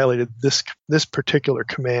have violated this particular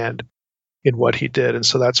command in what he did, and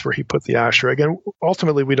so that's where he put the Asherah. Again,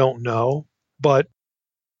 ultimately we don't know, but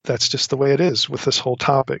that's just the way it is with this whole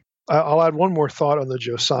topic. I'll add one more thought on the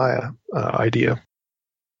Josiah idea.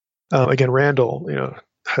 Again, Randall,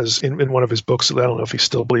 has in one of his books, I don't know if he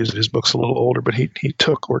still believes it, his book's a little older, but he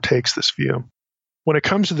took or takes this view. When it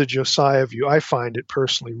comes to the Josiah view, I find it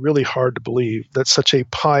personally really hard to believe that such a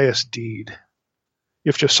pious deed,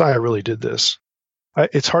 if Josiah really did this,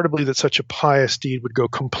 it's hard to believe that such a pious deed would go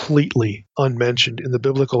completely unmentioned in the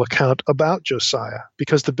biblical account about Josiah,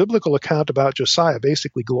 because the biblical account about Josiah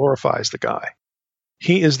basically glorifies the guy.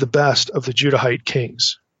 He is the best of the Judahite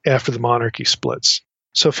kings after the monarchy splits.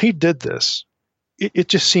 So if he did this, it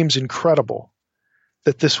just seems incredible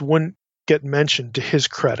that this wouldn't get mentioned to his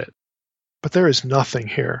credit. But there is nothing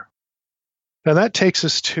here. Now that takes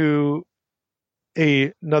us to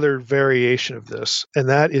another variation of this, and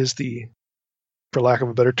that is for lack of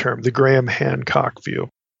a better term, the Graham Hancock view.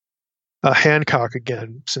 Hancock,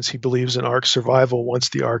 again, since he believes in ark survival, wants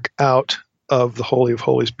the ark out of the Holy of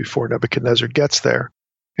Holies before Nebuchadnezzar gets there.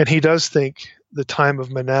 And he does think the time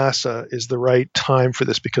of Manasseh is the right time for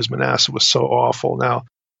this because Manasseh was so awful. Now,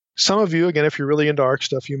 some of you, again, if you're really into ark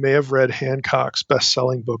stuff, you may have read Hancock's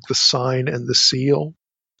best-selling book, The Sign and the Seal.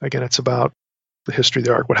 Again, it's about the history of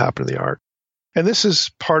the ark, what happened to the ark. And this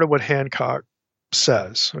is part of what Hancock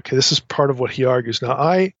says. Okay, this is part of what he argues. Now,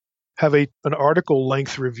 I have an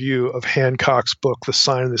article-length review of Hancock's book, The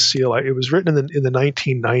Sign and the Seal. It was written in the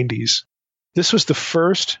 1990s. This was the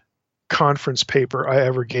first conference paper I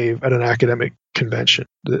ever gave at an academic convention,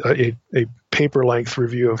 a paper-length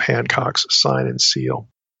review of Hancock's Sign and Seal.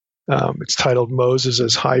 It's titled Moses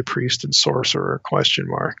as High Priest and Sorcerer, ?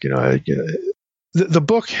 The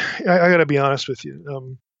book, I got to be honest with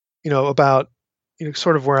you, about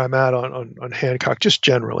sort of where I'm at on Hancock, just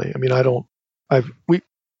generally. I mean,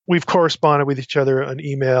 we've corresponded with each other on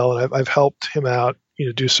email, and I've helped him out,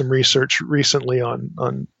 do some research recently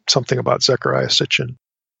on something about Zecharia Sitchin.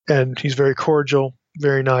 And he's very cordial,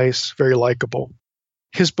 very nice, very likable.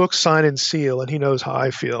 His book, Sign and Seal, and he knows how I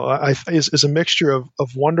feel, is a mixture of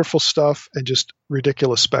wonderful stuff and just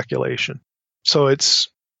ridiculous speculation. So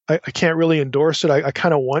I can't really endorse it. I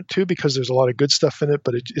kind of want to because there's a lot of good stuff in it,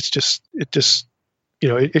 but it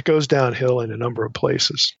goes downhill in a number of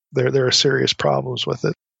places. There are serious problems with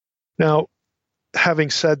it. Now, having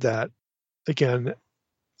said that, again,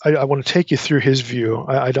 I want to take you through his view.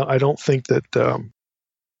 I don't think that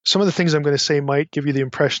some of the things I'm going to say might give you the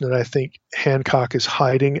impression that I think Hancock is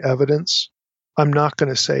hiding evidence. I'm not going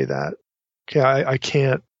to say that. Okay, I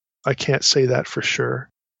can't say that for sure.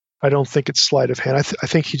 I don't think it's sleight of hand. I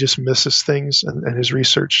think he just misses things, and his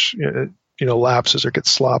research, lapses or gets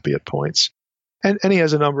sloppy at points. And he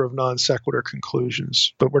has a number of non sequitur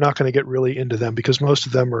conclusions, but we're not going to get really into them because most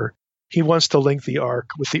of them are. He wants to link the ark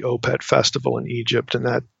with the Opet festival in Egypt, and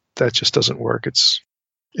that just doesn't work.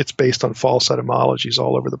 It's based on false etymologies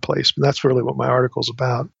all over the place, and that's really what my article's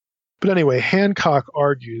about. But anyway, Hancock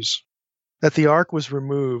argues that the ark was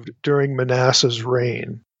removed during Manasseh's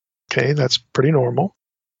reign. Okay, that's pretty normal.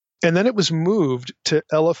 And then it was moved to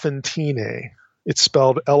Elephantine. It's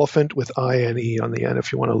spelled elephant with I-N-E on the end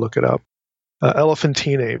if you want to look it up.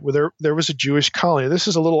 Elephantine, where there was a Jewish colony. This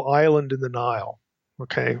is a little island in the Nile,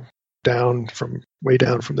 okay, way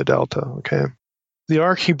down from the delta, okay. The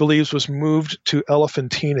ark, he believes, was moved to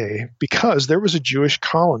Elephantine because there was a Jewish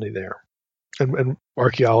colony there, and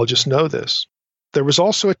archaeologists know this. There was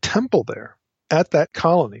also a temple there at that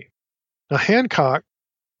colony. Now, Hancock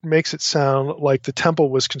makes it sound like the temple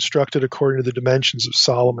was constructed according to the dimensions of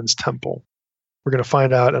Solomon's temple. We're going to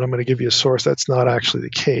find out, and I'm going to give you a source that's not actually the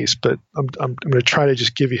case, but I'm going to try to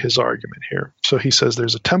just give you his argument here. So he says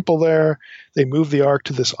there's a temple there. They moved the ark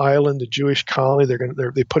to this island, the Jewish colony.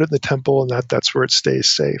 They put it in the temple, and that's where it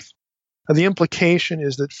stays safe. And the implication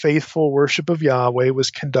is that faithful worship of Yahweh was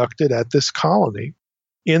conducted at this colony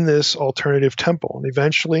in this alternative temple. And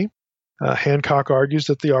eventually, Hancock argues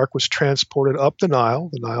that the ark was transported up the Nile.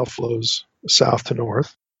 The Nile flows south to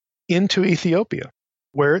north into Ethiopia,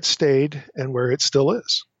 where it stayed and where it still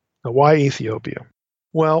is. Now, why Ethiopia?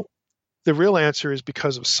 Well, the real answer is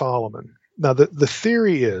because of Solomon. Now, the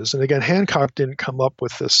theory is, and again, Hancock didn't come up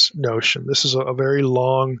with this notion. This is a very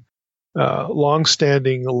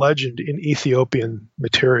long-standing legend in Ethiopian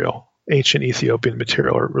material, ancient Ethiopian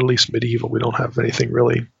material, or at least medieval. We don't have anything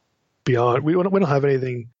really beyond. We don't have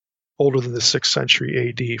anything older than the 6th century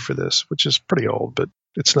AD for this, which is pretty old, but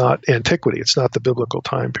it's not antiquity. It's not the biblical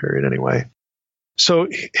time period anyway. So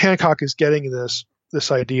Hancock is getting this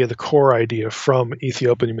idea, the core idea, from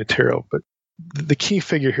Ethiopian material. But the key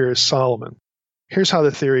figure here is Solomon. Here's how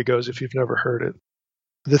the theory goes if you've never heard it.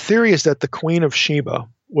 The theory is that the Queen of Sheba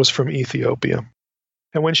was from Ethiopia.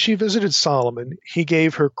 And when she visited Solomon, he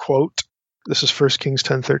gave her, quote, this is 1 Kings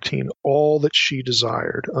 10:13, all that she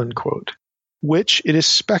desired, unquote, which it is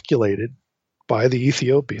speculated by the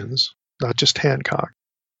Ethiopians, not just Hancock,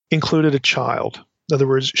 included a child. In other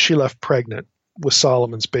words, she left pregnant with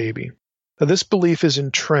Solomon's baby. Now, this belief is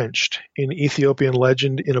entrenched in Ethiopian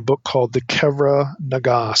legend in a book called the Kevra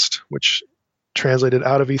Nagast, which translated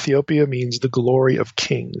out of Ethiopia means the glory of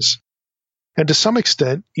kings. And to some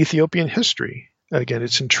extent, Ethiopian history. Again,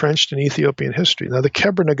 it's entrenched in Ethiopian history. Now, the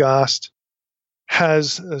Kebra Nagast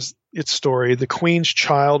has as its story, the queen's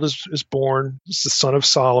child is born, it's the son of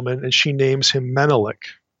Solomon, and she names him Menelik,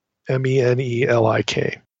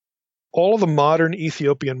 Menelik. All of the modern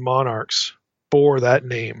Ethiopian monarchs bore that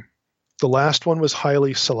name. The last one was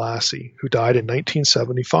Haile Selassie, who died in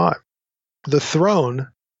 1975. The throne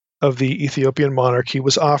of the Ethiopian monarchy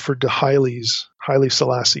was offered to Haile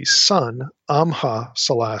Selassie's son, Amha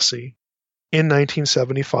Selassie, in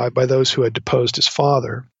 1975 by those who had deposed his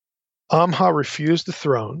father. Amha refused the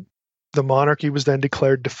throne. The monarchy was then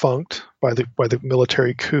declared defunct by the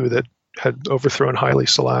military coup that had overthrown Haile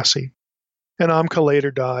Selassie. And Amha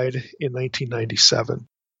later died in 1997.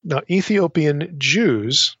 Now, Ethiopian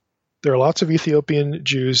Jews, there are lots of Ethiopian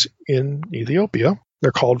Jews in Ethiopia.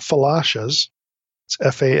 They're called Falashas. It's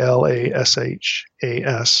Falashas,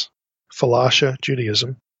 Falasha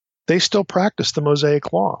Judaism. They still practice the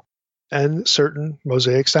Mosaic Law and certain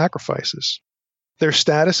Mosaic sacrifices. Their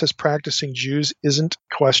status as practicing Jews isn't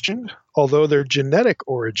questioned, although their genetic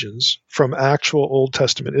origins from actual Old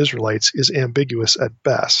Testament Israelites is ambiguous at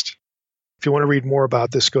best. If you want to read more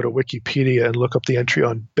about this, go to Wikipedia and look up the entry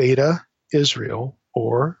on Beta Israel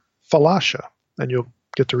or Falasha, and you'll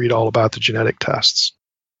get to read all about the genetic tests.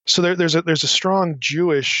 So there's a strong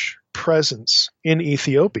Jewish presence in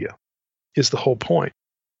Ethiopia, is the whole point.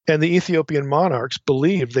 And the Ethiopian monarchs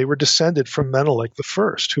believed they were descended from Menelik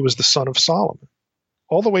I, who was the son of Solomon,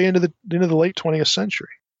 all the way into the late 20th century.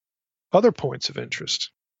 Other points of interest.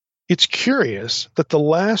 It's curious that the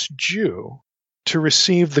last Jew to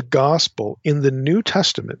receive the gospel in the New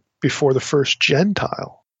Testament before the first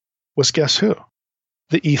Gentile was, guess who?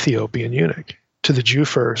 The Ethiopian eunuch. To the Jew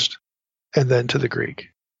first, and then to the Greek.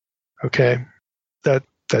 Okay?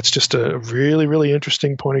 That's just a really, really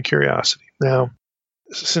interesting point of curiosity. Now,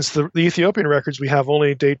 since the Ethiopian records we have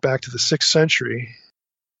only date back to the 6th century,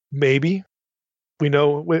 maybe, we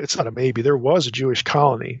know, it's not a maybe, there was a Jewish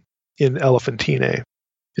colony in Elephantine.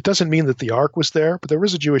 It doesn't mean that the Ark was there, but there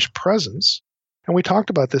was a Jewish presence. And we talked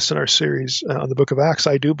about this in our series on the book of Acts.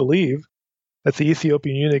 I do believe that the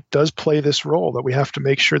Ethiopian eunuch does play this role, that we have to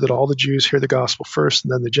make sure that all the Jews hear the gospel first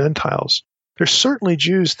and then the Gentiles. There's certainly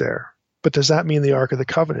Jews there, but does that mean the Ark of the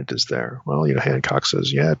Covenant is there? Well, Hancock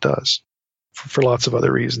says, yeah, it does, for lots of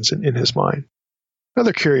other reasons in his mind.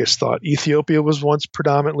 Another curious thought, Ethiopia was once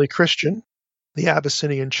predominantly Christian. The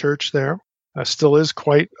Abyssinian church there still is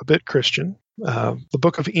quite a bit Christian. The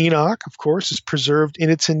book of Enoch, of course, is preserved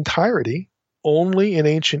in its entirety only in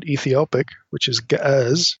ancient Ethiopic, which is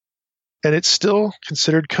Ge'ez, and it's still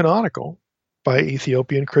considered canonical by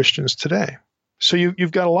Ethiopian Christians today. So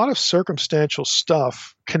you've got a lot of circumstantial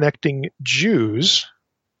stuff connecting Jews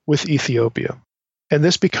with Ethiopia. And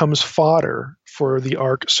this becomes fodder for the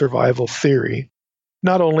Ark survival theory,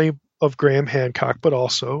 not only of Graham Hancock, but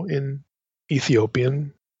also in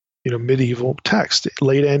Ethiopian, medieval text,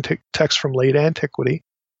 text from late antiquity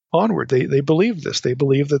onward. They believed this. They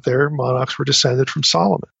believed that their monarchs were descended from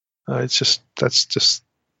Solomon. That's just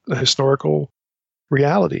a historical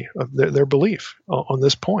reality of their belief on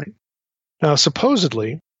this point. Now,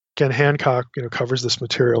 supposedly, again, Hancock covers this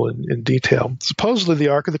material in detail. Supposedly, the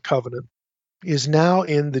Ark of the Covenant is now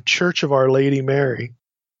in the Church of Our Lady Mary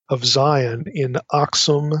of Zion in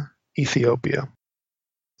Aksum, Ethiopia.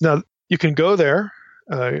 Now, you can go there,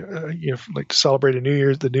 like to celebrate the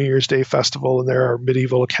New Year's Day festival, and there are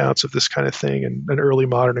medieval accounts of this kind of thing and early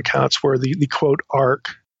modern accounts where the quote Ark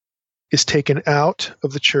is taken out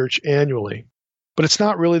of the church annually, but it's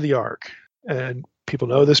not really the Ark. And people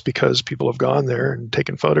know this because people have gone there and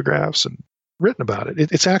taken photographs and written about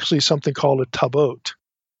it. It's actually something called a tabot,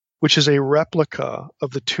 which is a replica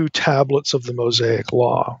of the 2 tablets of the Mosaic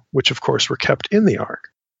Law, which of course were kept in the Ark.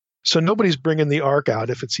 So nobody's bringing the Ark out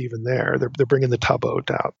if it's even there. They're bringing the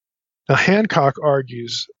tabot out. Now, Hancock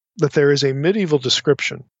argues that there is a medieval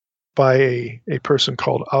description by a person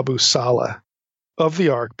called Abu Saleh of the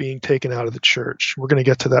Ark being taken out of the church. We're going to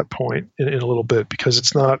get to that point in a little bit because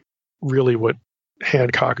it's not really what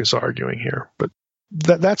Hancock is arguing here. But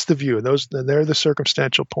that's the view. And they're the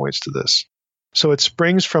circumstantial points to this. So it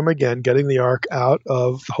springs from, again, getting the ark out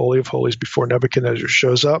of the Holy of Holies before Nebuchadnezzar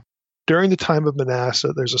shows up. During the time of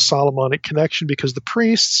Manasseh, there's a Solomonic connection because the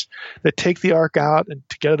priests that take the ark out and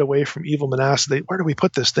to get it away from evil Manasseh, where do we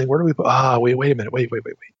put this thing? Where do we put? Wait a minute.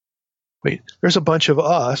 Wait. There's a bunch of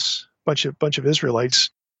us, bunch of Israelites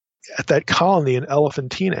at that colony in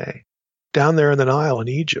Elephantine, down there in the Nile in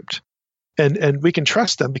Egypt. And we can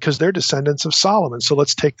trust them because they're descendants of Solomon. So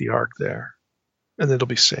let's take the ark there, and it'll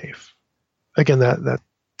be safe. Again,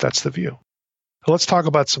 that's the view. So let's talk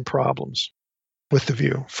about some problems with the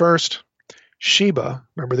view. First, Sheba,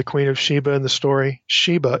 remember the queen of Sheba in the story?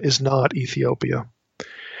 Sheba is not Ethiopia.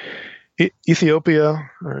 Ethiopia,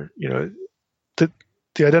 the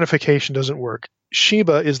identification doesn't work.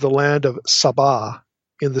 Sheba is the land of Sabah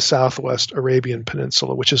in the southwest Arabian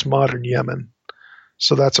Peninsula, which is modern Yemen.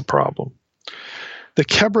 So that's a problem. The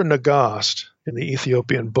Kebra Nagast in the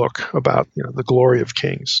Ethiopian book about the glory of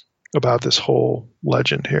kings, about this whole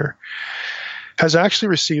legend here, has actually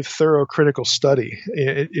received thorough critical study.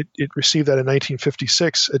 It received that in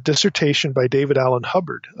 1956, a dissertation by David Allen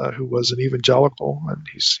Hubbard, who was an evangelical, and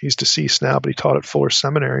he's deceased now, but he taught at Fuller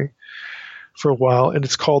Seminary for a while, and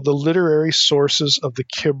it's called The Literary Sources of the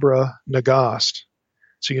Kebra Nagast.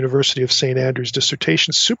 It's a University of St. Andrews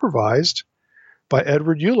dissertation supervised by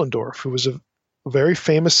Edward Eulendorf, who was a very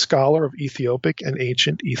famous scholar of Ethiopic and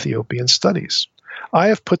ancient Ethiopian studies. I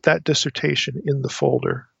have put that dissertation in the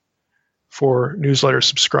folder for newsletter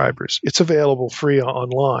subscribers. It's available free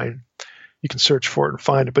online. You can search for it and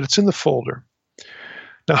find it, but it's in the folder.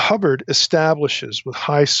 Now, Hubbard establishes with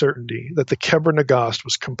high certainty that the Kebra Nagast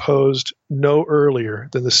was composed no earlier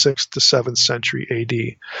than the 6th to 7th century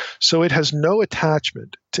AD, so it has no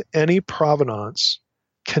attachment to any provenance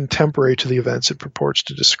contemporary to the events it purports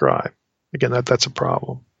to describe. Again, that's a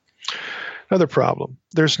problem. Another problem,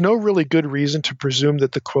 there's no really good reason to presume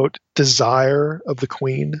that the, quote, desire of the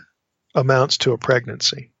queen amounts to a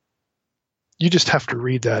pregnancy. You just have to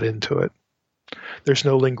read that into it. There's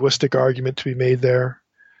no linguistic argument to be made there.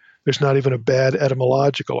 There's not even a bad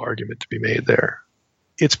etymological argument to be made there.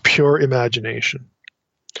 It's pure imagination.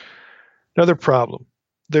 Another problem,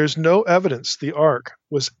 there's no evidence the ark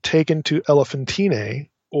was taken to Elephantine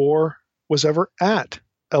or was ever at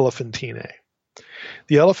Elephantine.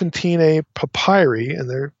 The Elephantine papyri, and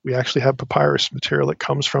there we actually have papyrus material that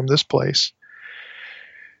comes from this place,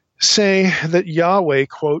 say that Yahweh,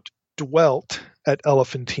 quote, dwelt at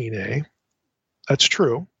Elephantine. That's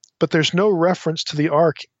true, but there's no reference to the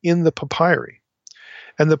ark in the papyri.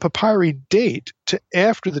 And the papyri date to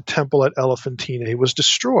after the temple at Elephantine was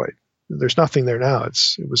destroyed. There's nothing there now.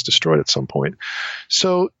 It was destroyed at some point.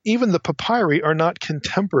 So even the papyri are not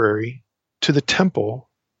contemporary to the temple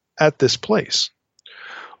at this place.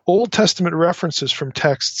 Old Testament references from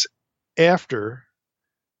texts after,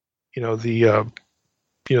 after the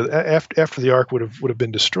ark would have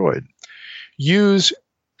been destroyed, use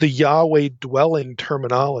the Yahweh dwelling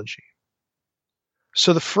terminology.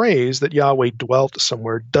 So the phrase that Yahweh dwelt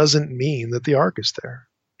somewhere doesn't mean that the ark is there,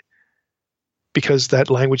 because that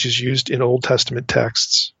language is used in Old Testament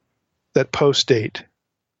texts that post-date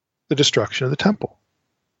the destruction of the temple.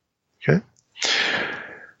 Okay.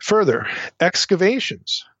 Further,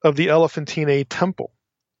 excavations of the Elephantine temple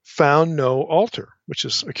found no altar, which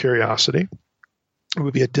is a curiosity. It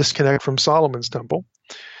would be a disconnect from Solomon's temple.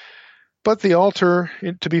 But the altar,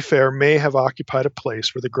 to be fair, may have occupied a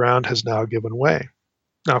place where the ground has now given way.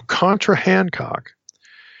 Now, contra Hancock,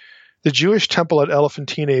 the Jewish temple at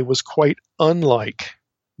Elephantine was quite unlike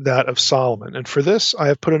that of Solomon. And for this, I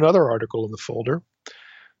have put another article in the folder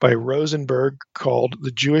by Rosenberg called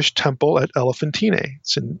The Jewish Temple at Elephantine.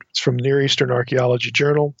 It's from Near Eastern Archaeology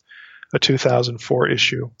Journal, a 2004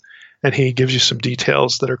 issue. And he gives you some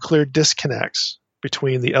details that are clear disconnects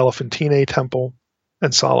between the Elephantine temple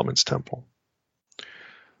and Solomon's temple.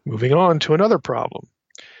 Moving on to another problem.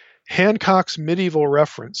 Hancock's medieval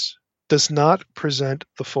reference does not present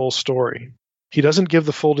the full story. He doesn't give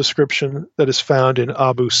the full description that is found in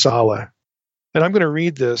Abu Saleh. And I'm going to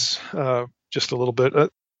read this just a little bit.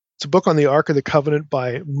 It's a book on the Ark of the Covenant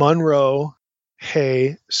by Munro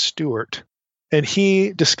Hay Stewart. And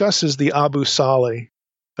he discusses the Abu Saleh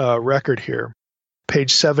record here,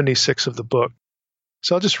 page 76 of the book.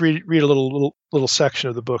 So I'll just read a little section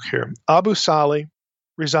of the book here. Abu Saleh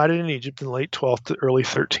resided in Egypt in the late 12th to early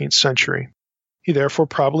 13th century. He therefore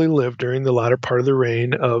probably lived during the latter part of the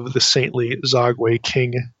reign of the saintly Zagwe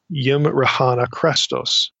king Yimrahana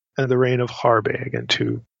Krestos and the reign of Harbe, again,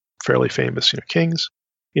 two fairly famous kings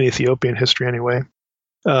in Ethiopian history anyway.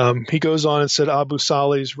 He goes on and said, Abu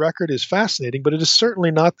Salih's record is fascinating, but it is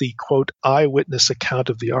certainly not the, quote, eyewitness account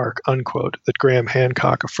of the ark, unquote, that Graham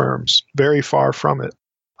Hancock affirms. Very far from it.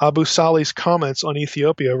 Abu Salih's comments on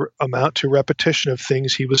Ethiopia amount to repetition of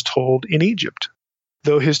things he was told in Egypt,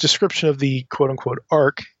 though his description of the quote-unquote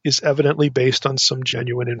ark is evidently based on some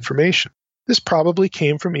genuine information. This probably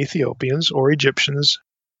came from Ethiopians or Egyptians,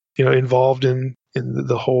 involved in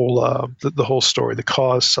the whole story, the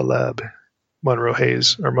cause célèbre, Munro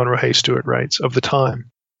Hay Stewart writes, of the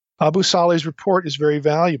time. Abu Salih's report is very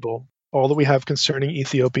valuable, all that we have concerning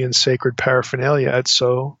Ethiopian sacred paraphernalia at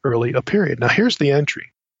so early a period. Now here's the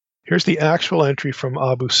entry. Here's the actual entry from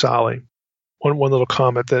Abu Salih. One little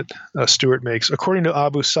comment that Stewart makes. According to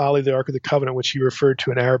Abu Salih, the Ark of the Covenant, which he referred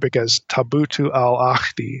to in Arabic as Tabutu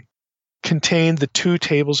al-Akhdi, contained the 2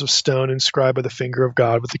 tables of stone inscribed by the finger of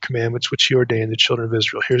God with the commandments which he ordained the children of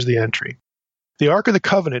Israel. Here's the entry. The Ark of the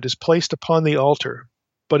Covenant is placed upon the altar,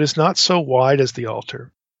 but is not so wide as the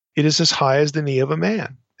altar. It is as high as the knee of a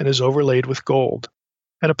man, and is overlaid with gold.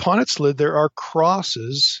 And upon its lid there are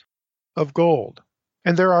crosses of gold.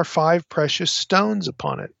 And there are 5 precious stones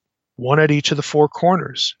upon it, 1 at each of the 4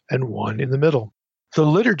 corners, and 1 in the middle. The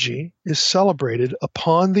liturgy is celebrated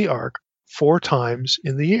upon the ark 4 times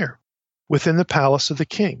in the year, within the palace of the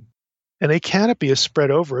king, and a canopy is spread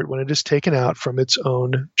over it when it is taken out from its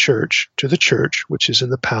own church to the church which is in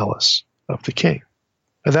the palace of the king.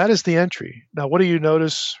 And that is the entry. Now, what do you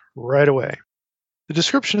notice right away? The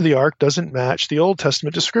description of the ark doesn't match the Old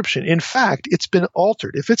Testament description. In fact, it's been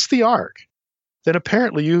altered. If it's the ark, then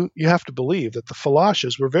apparently you have to believe that the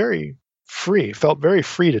Falashas were very free, felt very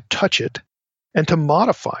free to touch it and to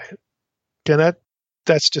modify it. And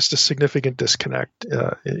that's just a significant disconnect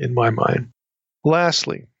in my mind.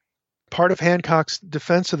 Lastly, part of Hancock's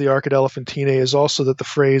defense of the Ark at Elephantine is also that the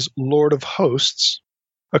phrase Lord of Hosts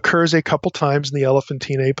occurs a couple times in the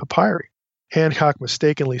Elephantine papyri. Hancock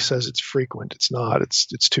mistakenly says it's frequent. It's not. It's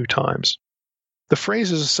 2 times. The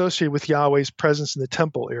phrase is associated with Yahweh's presence in the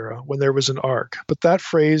temple era when there was an ark, but that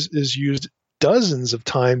phrase is used dozens of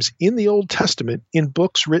times in the Old Testament in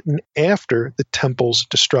books written after the temple's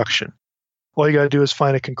destruction. All you got to do is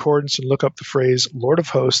find a concordance and look up the phrase Lord of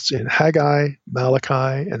Hosts in Haggai,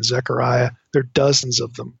 Malachi, and Zechariah. There are dozens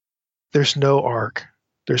of them. There's no ark.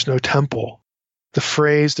 There's no temple. The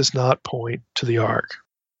phrase does not point to the ark.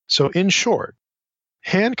 So in short,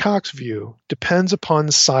 Hancock's view depends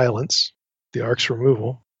upon silence, the ark's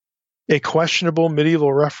removal, a questionable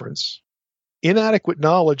medieval reference, inadequate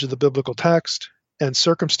knowledge of the biblical text, and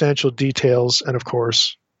circumstantial details, and of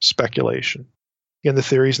course, speculation. Again, the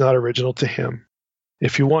theory is not original to him.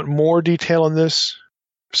 If you want more detail on this,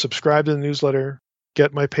 subscribe to the newsletter,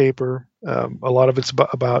 get my paper. A lot of it's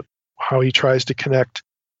about how he tries to connect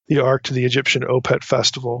the ark to the Egyptian Opet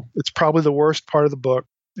festival. It's probably the worst part of the book.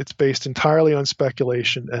 It's based entirely on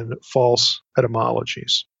speculation and false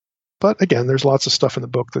etymologies. But again, there's lots of stuff in the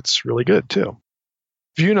book that's really good too.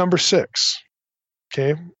 View number 6.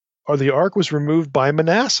 Okay, the ark was removed by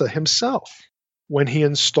Manasseh himself when he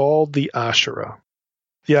installed the Asherah.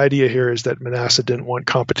 The idea here is that Manasseh didn't want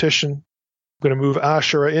competition. I'm going to move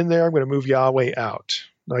Asherah in there. I'm going to move Yahweh out.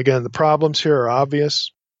 Now again, the problems here are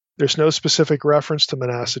obvious. There's no specific reference to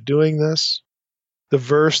Manasseh doing this. The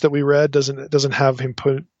verse that we read doesn't have him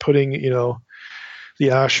putting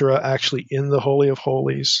the Asherah actually in the Holy of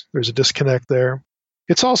Holies. There's a disconnect there.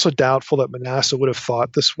 It's also doubtful that Manasseh would have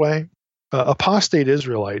thought this way. Apostate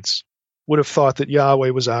Israelites would have thought that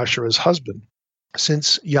Yahweh was Asherah's husband.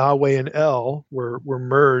 Since Yahweh and El were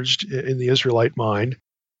merged in the Israelite mind,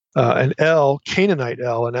 and Canaanite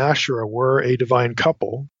El and Asherah were a divine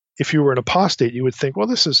couple, if you were an apostate, you would think, well,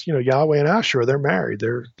 this is, Yahweh and Asherah, they're married,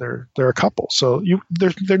 they're a couple. So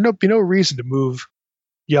there'd be no reason to move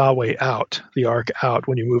Yahweh out, the ark out,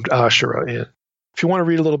 when you moved Asherah in. If you want to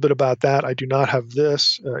read a little bit about that, I do not have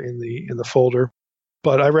this in the folder,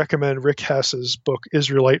 but I recommend Rick Hess's book,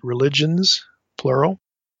 Israelite Religions, plural,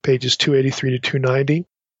 pages 283 to 290.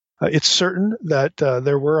 It's certain that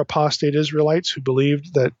there were apostate Israelites who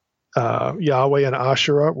believed that Yahweh and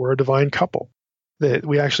Asherah were a divine couple. That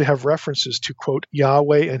we actually have references to, quote,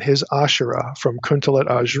 Yahweh and his Asherah from Kuntalet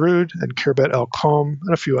Ajrud and Kirbet El-Kom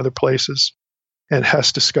and a few other places. And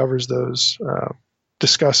Hess discusses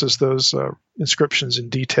those inscriptions in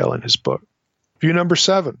detail in his book. View number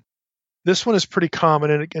 7. This one is pretty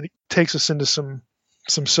common, and it takes us into some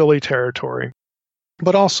silly territory,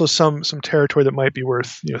 but also some territory that might be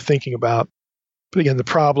worth thinking about. But again, the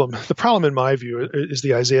problem in my view is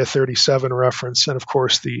the Isaiah 37 reference, and of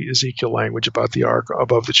course the Ezekiel language about the ark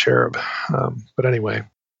above the cherub. But anyway,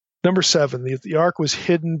 number 7, the ark was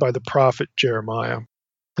hidden by the prophet Jeremiah.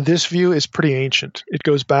 This view is pretty ancient. It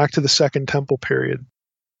goes back to the Second Temple period,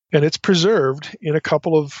 and it's preserved in a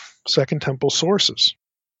couple of Second Temple sources.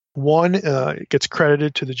 One gets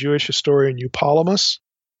credited to the Jewish historian Eupolemus,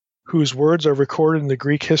 whose words are recorded in the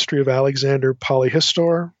Greek history of Alexander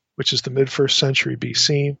Polyhistor, which is the mid-1st century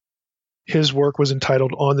BC. His work was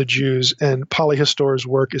entitled On the Jews, and Polyhistor's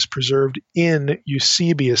work is preserved in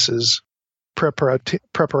Eusebius's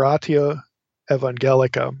Preparatio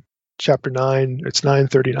Evangelica, chapter 9. It's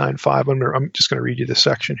 939.5. I'm just going to read you this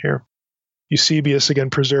section here. Eusebius, again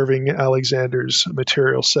preserving Alexander's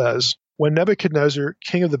material, says, "When Nebuchadnezzar,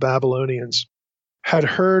 king of the Babylonians, had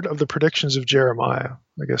heard of the predictions of Jeremiah,"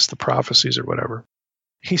 I guess the prophecies or whatever,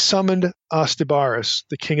 "he summoned Astibaris,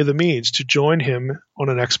 the king of the Medes, to join him on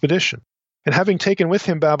an expedition. And having taken with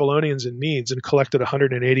him Babylonians and Medes and collected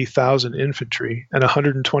 180,000 infantry and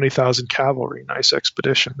 120,000 cavalry," nice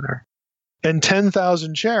expedition there, "and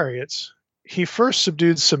 10,000 chariots, he first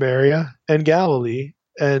subdued Samaria and Galilee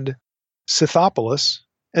and Scythopolis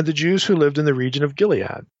and the Jews who lived in the region of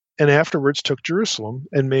Gilead, and afterwards took Jerusalem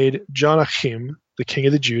and made Jonachim, the king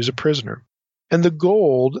of the Jews, a prisoner. And the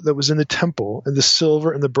gold that was in the temple and the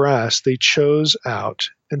silver and the brass they chose out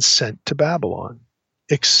and sent to Babylon,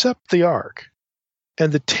 except the ark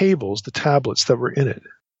and the tablets that were in it.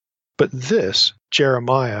 But this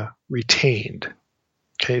Jeremiah retained."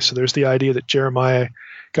 Okay, so there's the idea that Jeremiah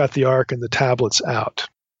got the ark and the tablets out.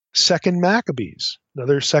 Second Maccabees,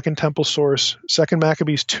 another Second Temple source. Second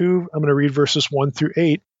Maccabees 2, I'm going to read verses 1 through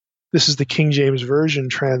 8. This is the King James Version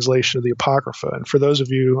translation of the Apocrypha. And for those of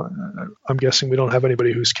you, I'm guessing we don't have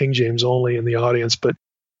anybody who's King James only in the audience, but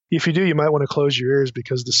if you do, you might want to close your ears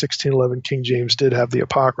because the 1611 King James did have the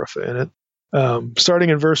Apocrypha in it. Starting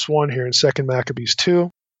in verse 1 here in 2 Maccabees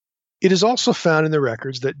 2, "It is also found in the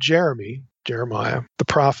records that Jeremiah, the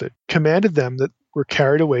prophet, commanded them that were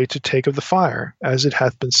carried away to take of the fire, as it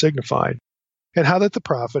hath been signified, and how that the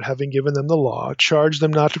prophet, having given them the law, charged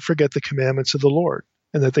them not to forget the commandments of the Lord,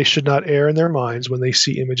 and that they should not err in their minds when they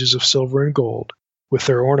see images of silver and gold, with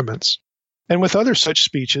their ornaments. And with other such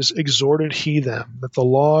speeches exhorted he them, that the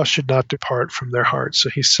law should not depart from their hearts." So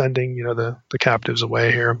he's sending, the captives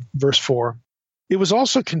away here. Verse 4, "It was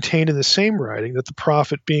also contained in the same writing that the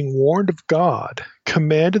prophet, being warned of God,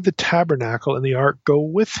 commanded the tabernacle and the ark go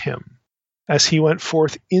with him, as he went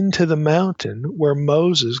forth into the mountain where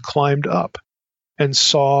Moses climbed up and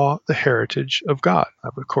saw the heritage of God."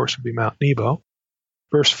 That, of course, would be Mount Nebo.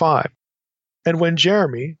 Verse 5, "And when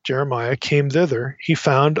Jeremiah, came thither, he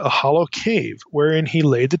found a hollow cave wherein he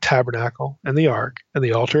laid the tabernacle and the ark and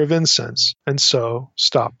the altar of incense, and so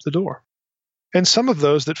stopped the door. And some of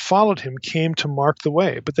those that followed him came to mark the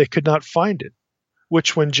way, but they could not find it,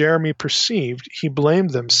 which when Jeremy perceived, he blamed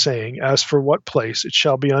them, saying, As for what place, it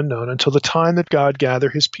shall be unknown until the time that God gather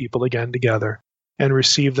his people again together, and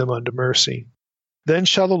receive them unto mercy. Then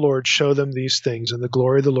shall the Lord show them these things, and the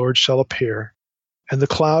glory of the Lord shall appear, and the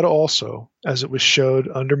cloud also, as it was showed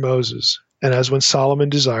under Moses, and as when Solomon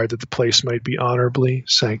desired that the place might be honorably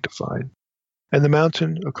sanctified." And the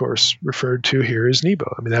mountain, of course, referred to here is Nebo.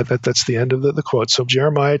 I mean, that's the end of the quote. So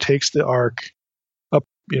Jeremiah takes the ark up,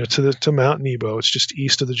 to Mount Nebo. It's just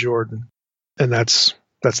east of the Jordan, and that's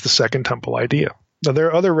the Second Temple idea. Now there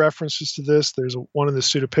are other references to this. There's one in the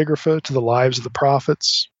Pseudepigrapha to the Lives of the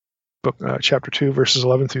Prophets, book chapter 2, verses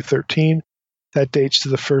 11 through 13. That dates to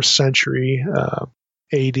the 1st century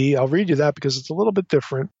AD. I'll read you that because it's a little bit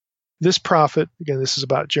different. This prophet, again, this is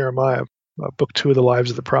about Jeremiah. Book 2 of the Lives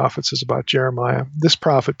of the Prophets is about Jeremiah. This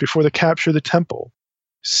prophet, before the capture of the temple,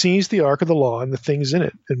 seized the ark of the law and the things in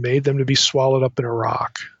it, and made them to be swallowed up in a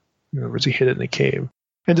rock. In other words, he hid it in a cave.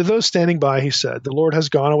 And to those standing by he said, The Lord has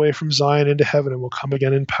gone away from Zion into heaven and will come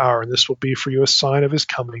again in power, and this will be for you a sign of his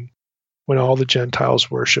coming, when all the Gentiles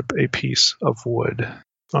worship a piece of wood.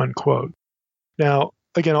 Unquote. Now,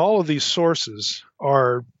 again, all of these sources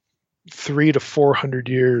are 300 to 400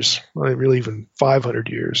 years, well, really even 500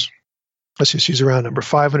 years. Let's just use a round number,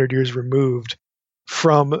 500 years removed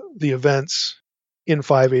from the events in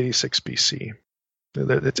 586 BC.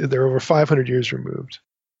 They're over 500 years removed.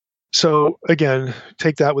 So again,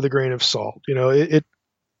 take that with a grain of salt.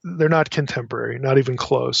 They're not contemporary, not even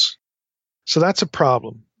close. So that's a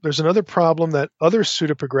problem. There's another problem that other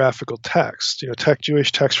pseudepigraphical texts,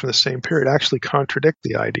 Jewish texts from the same period, actually contradict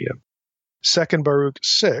the idea. 2 Baruch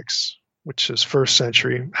 6, which is 1st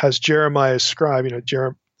century, has Jeremiah's scribe,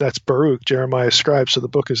 that's Baruch, Jeremiah's scribe, so the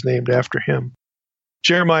book is named after him.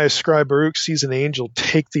 Jeremiah's scribe Baruch sees an angel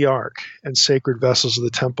take the ark and sacred vessels of the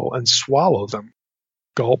temple and swallow them.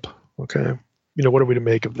 Gulp. Okay. What are we to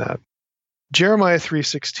make of that? Jeremiah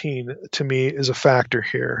 3:16 to me is a factor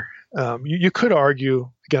here. You could argue,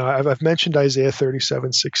 again, I've mentioned Isaiah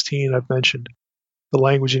 37:16. I've mentioned the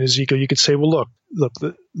language in Ezekiel. You could say, well, look,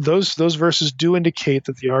 those verses do indicate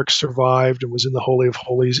that the ark survived and was in the Holy of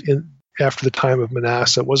Holies after the time of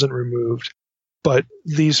Manasseh. It wasn't removed. But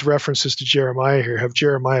these references to Jeremiah here have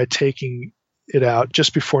Jeremiah taking it out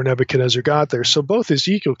just before Nebuchadnezzar got there. So both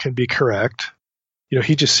Ezekiel can be correct.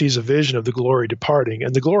 He just sees a vision of the glory departing.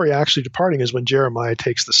 And the glory actually departing is when Jeremiah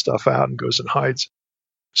takes the stuff out and goes and hides.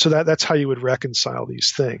 So that's how you would reconcile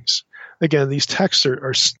these things. Again, these texts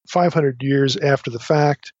are 500 years after the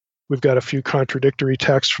fact. We've got a few contradictory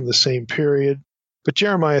texts from the same period. But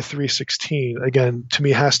Jeremiah 3:16, again, to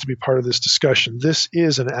me has to be part of this discussion. This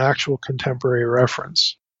is an actual contemporary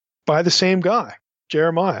reference by the same guy,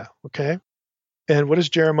 Jeremiah, okay? And what does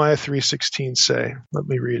Jeremiah 3:16 say? Let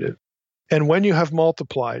me read it. And when you have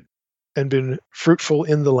multiplied and been fruitful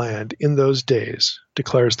in the land in those days,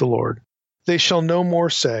 declares the Lord, they shall no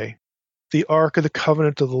more say, the ark of the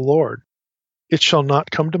covenant of the Lord. It shall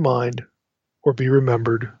not come to mind or be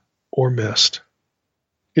remembered or missed.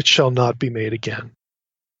 It shall not be made again.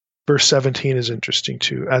 Verse 17 is interesting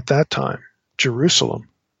too. At that time, Jerusalem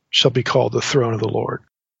shall be called the throne of the Lord,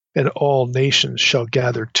 and all nations shall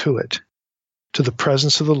gather to it, to the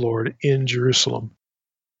presence of the Lord in Jerusalem.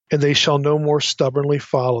 And they shall no more stubbornly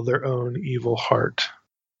follow their own evil heart.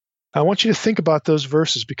 I want you to think about those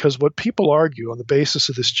verses, because what people argue on the basis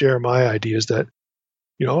of this Jeremiah idea is that,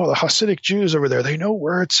 the Hasidic Jews over there, they know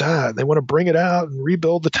where it's at. They want to bring it out and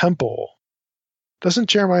rebuild the temple. Doesn't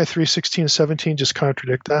Jeremiah 3:16-17 just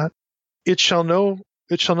contradict that? It shall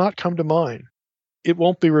not come to mind. It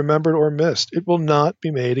won't be remembered or missed. It will not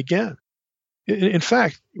be made again. In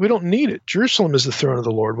fact, we don't need it. Jerusalem is the throne of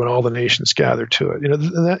the Lord when all the nations gather to it.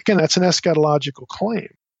 Again, that's an eschatological claim.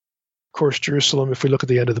 Of course, Jerusalem, if we look at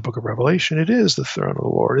the end of the book of Revelation, it is the throne of the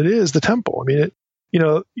Lord. It is the temple. I mean,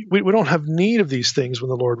 we don't have need of these things when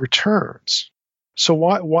the Lord returns. So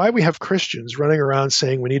why we have Christians running around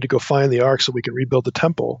saying we need to go find the ark so we can rebuild the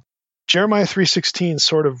temple? Jeremiah 3:16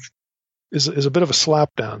 sort of is a bit of a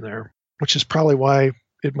slap down there, which is probably why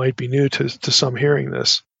it might be new to some hearing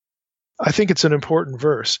this. I think it's an important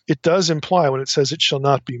verse. It does imply, when it says it shall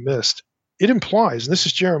not be missed, it implies, and this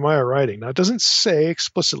is Jeremiah writing. Now, it doesn't say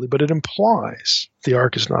explicitly, but it implies the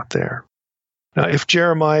ark is not there. Now, if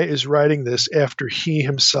Jeremiah is writing this after he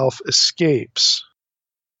himself escapes,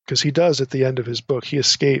 because he does at the end of his book, he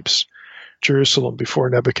escapes Jerusalem before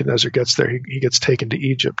Nebuchadnezzar gets there. He gets taken to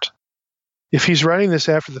Egypt. If he's writing this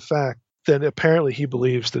after the fact, then apparently he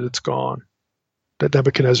believes that it's gone, that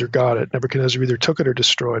Nebuchadnezzar got it. Nebuchadnezzar either took it or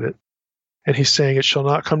destroyed it. And he's saying it shall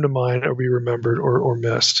not come to mind or be remembered or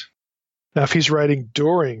missed. Now, if he's writing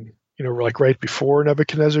during, like right before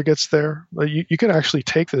Nebuchadnezzar gets there, you could actually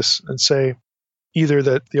take this and say either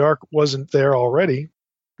that the ark wasn't there already,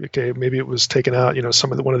 okay, maybe it was taken out,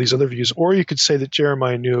 one of these other views, or you could say that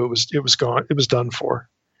Jeremiah knew it was gone, it was done for.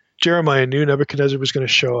 Jeremiah knew Nebuchadnezzar was going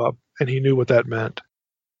to show up, and he knew what that meant.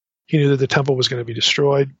 He knew that the temple was going to be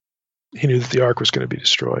destroyed. He knew that the ark was going to be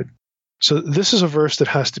destroyed. So this is a verse that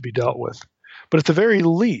has to be dealt with. But at the very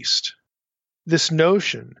least, this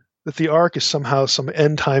notion that the ark is somehow some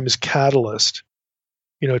end times catalyst,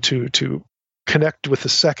 to connect with the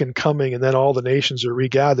second coming and then all the nations are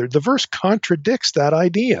regathered, the verse contradicts that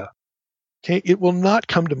idea. Okay, it will not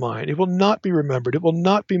come to mind. It will not be remembered. It will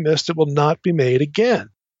not be missed. It will not be made again.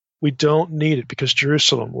 We don't need it because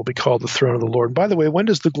Jerusalem will be called the throne of the Lord. And by the way, when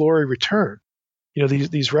does the glory return?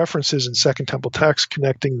 These references in Second Temple text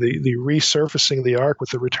connecting the resurfacing of the ark with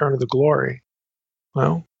the return of the glory.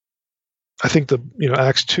 Well, I think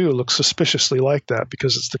Acts 2 looks suspiciously like that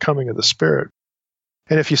because it's the coming of the Spirit.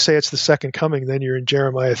 And if you say it's the second coming, then you're in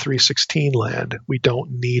Jeremiah 3:16 land. We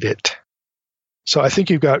don't need it. So I think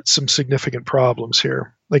you've got some significant problems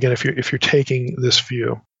here. Again, if you're taking this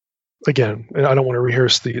view, again, and I don't want to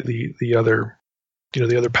rehearse the other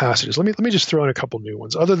passages. Let me just throw in a couple new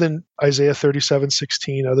ones. Other than Isaiah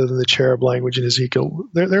 37:16, other than the cherub language in Ezekiel,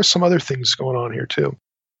 there's some other things going on here too.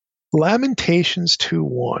 Lamentations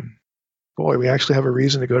 2:1. Boy, we actually have a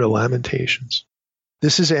reason to go to Lamentations.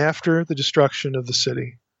 This is after the destruction of the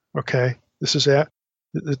city. Okay,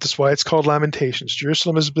 that's why it's called Lamentations.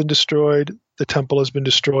 Jerusalem has been destroyed. The temple has been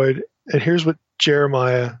destroyed. And here's what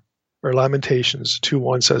Jeremiah or Lamentations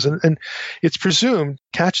 2:1 says. And it's presumed,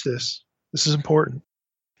 catch this, this is important.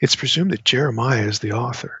 It's presumed that Jeremiah is the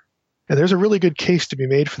author. And there's a really good case to be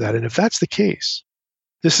made for that. And if that's the case,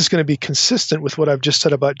 this is going to be consistent with what I've just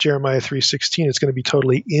said about Jeremiah 3:16. It's going to be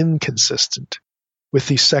totally inconsistent with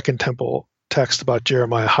the Second Temple text about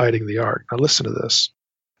Jeremiah hiding the ark. Now listen to this.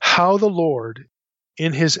 How the Lord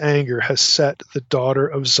in his anger has set the daughter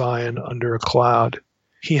of Zion under a cloud.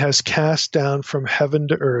 He has cast down from heaven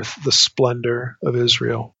to earth the splendor of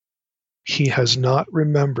Israel. He has not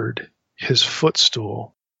remembered his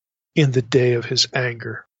footstool in the day of his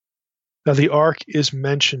anger. Now the ark is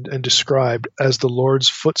mentioned and described as the Lord's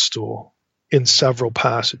footstool in several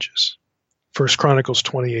passages. 1 Chronicles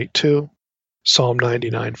 28:2, Psalm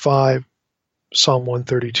 99:5, Psalm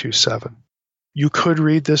 132:7. You could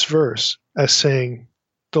read this verse as saying,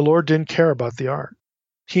 the Lord didn't care about the ark.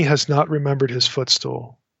 He has not remembered his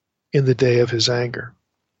footstool in the day of his anger.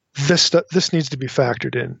 This needs to be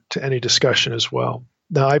factored in to any discussion as well.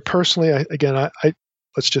 Now, I personally,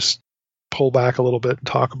 let's just pull back a little bit and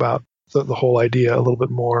talk about the whole idea a little bit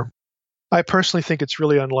more. I personally think it's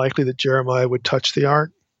really unlikely that Jeremiah would touch the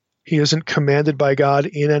ark. He isn't commanded by God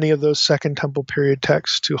in any of those Second Temple period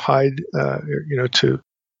texts to hide,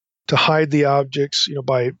 to hide the objects,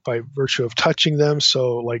 by virtue of touching them.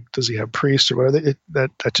 So, like, does he have priests or whatever?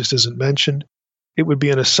 That just isn't mentioned. It would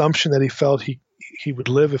be an assumption that he felt he would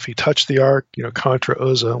live if he touched the ark, contra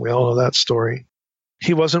Uzzah. We all know that story.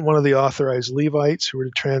 He wasn't one of the authorized Levites who were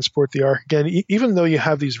to transport the ark. Again, even though you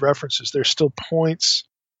have these references, there's still points,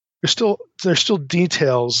 there's still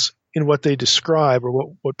details in what they describe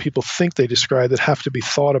or what people think they describe that have to be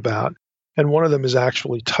thought about. And one of them is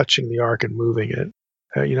actually touching the ark and moving it.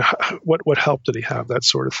 What help did he have? That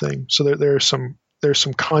sort of thing. So there's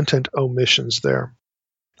some content omissions there.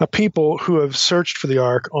 Now, people who have searched for the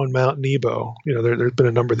ark on Mount Nebo, there's been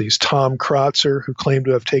a number of these. Tom Krotzer, who claimed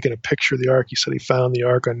to have taken a picture of the ark, he said he found the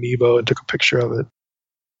ark on Nebo and took a picture of it.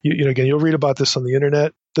 Again, you'll read about this on the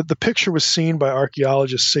internet. The picture was seen by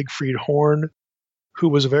archaeologist Siegfried Horn, who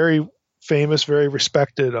was a very famous, very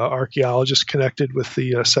respected archaeologist connected with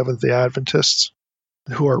the Seventh-day Adventists,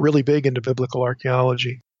 who are really big into biblical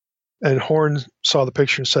archaeology. And Horn saw the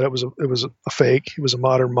picture and said it was a fake. It was a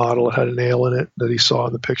modern model. It had a nail in it that he saw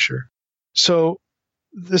in the picture. So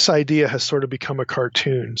this idea has sort of become a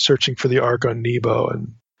cartoon, searching for the ark on Nebo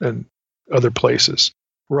and other places.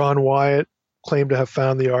 Ron Wyatt claimed to have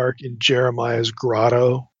found the ark in Jeremiah's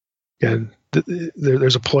grotto. And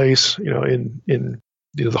there's a place, in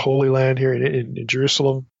the Holy Land here in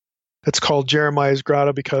Jerusalem, that's called Jeremiah's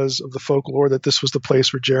grotto because of the folklore that this was the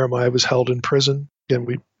place where Jeremiah was held in prison. Again,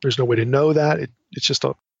 there's no way to know that.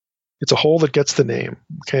 It's a hole that gets the name.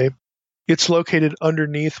 Okay, it's located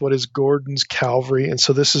underneath what is Gordon's Calvary, and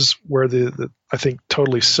so this is where the I think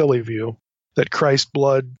totally silly view that Christ's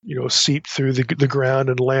blood seeped through the ground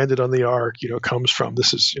and landed on the ark comes from.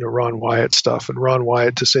 This is Ron Wyatt stuff, and Ron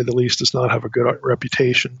Wyatt, to say the least, does not have a good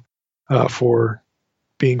reputation for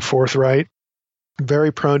being forthright.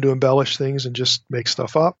 Very prone to embellish things and just make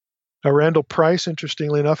stuff up. Now, Randall Price,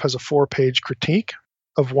 interestingly enough, has a 4-page critique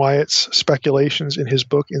of Wyatt's speculations in his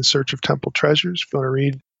book, In Search of Temple Treasures. If you want to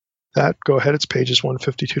read that, go ahead. It's pages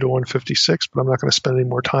 152 to 156, but I'm not going to spend any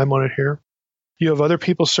more time on it here. You have other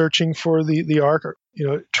people searching for the ark,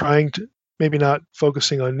 trying to, maybe not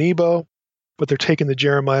focusing on Nebo, but they're taking the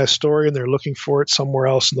Jeremiah story and they're looking for it somewhere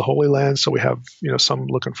else in the Holy Land. So we have, some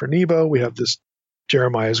looking for Nebo. We have this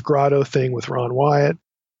Jeremiah's grotto thing with Ron Wyatt.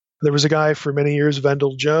 There was a guy for many years,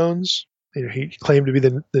 Vendell Jones. He claimed to be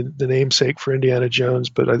the namesake for Indiana Jones,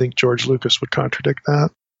 but I think George Lucas would contradict that.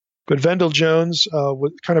 But Vendell Jones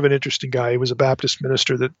was kind of an interesting guy. He was a Baptist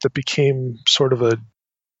minister that became sort of a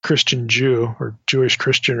Christian Jew or Jewish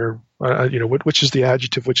Christian, or which is the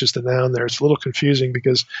adjective, which is the noun there. It's a little confusing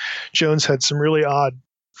because Jones had some really odd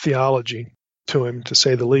theology to him, to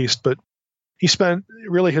say the least. But he spent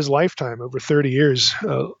really his lifetime, over 30 years,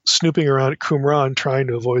 snooping around at Qumran trying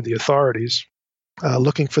to avoid the authorities,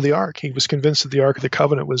 looking for the ark. He was convinced that the Ark of the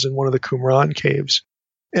Covenant was in one of the Qumran caves.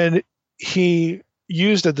 And he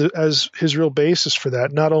used as his real basis for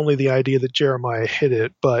that, not only the idea that Jeremiah hid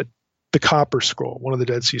it, but the Copper Scroll, one of the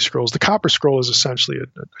Dead Sea Scrolls. The Copper Scroll is essentially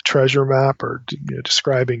a treasure map, or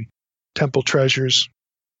describing temple treasures.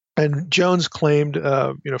 And Jones claimed,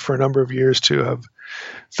 for a number of years to have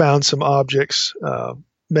found some objects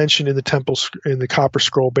mentioned in the Copper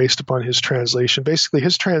Scroll based upon his translation. Basically,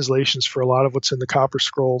 his translations for a lot of what's in the Copper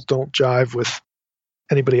Scroll don't jive with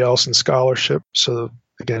anybody else in scholarship. So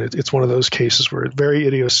again, it's one of those cases where it's very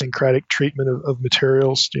idiosyncratic treatment of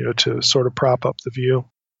materials, to sort of prop up the view.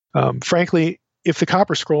 Frankly, if the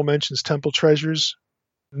Copper Scroll mentions temple treasures,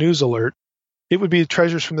 news alert, it would be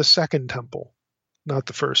treasures from the Second Temple, not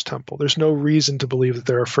the First Temple. There's no reason to believe that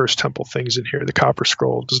there are First Temple things in here. The Copper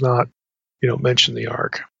Scroll does not, mention the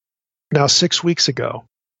Ark. Now, 6 weeks ago,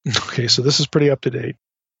 okay, so this is pretty up to date.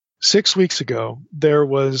 6 weeks ago, there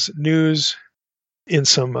was news in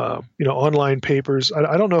some, online papers.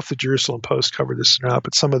 I don't know if the Jerusalem Post covered this or not,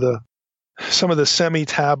 but some of the some of the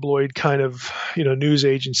semi-tabloid kind of news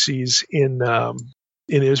agencies in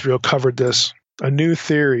Israel covered this, a new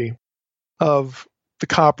theory of the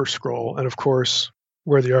Copper Scroll, and of course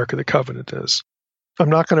where the Ark of the Covenant is. I'm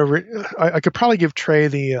not going to. I could probably give Trey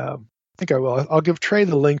the. I think I will. I'll give Trey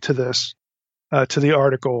the link to this, to the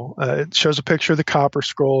article. It shows a picture of the Copper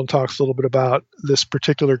Scroll and talks a little bit about this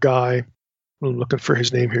particular guy. I'm looking for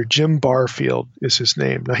his name here. Jim Barfield is his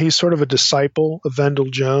name. Now he's sort of a disciple of Vendell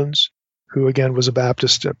Jones, who again was a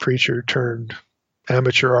Baptist preacher turned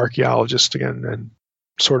amateur archaeologist again, and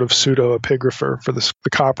sort of pseudo-epigrapher for the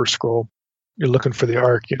Copper Scroll. You're looking for the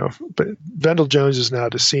Ark, but Vendell Jones is now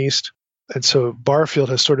deceased. And so Barfield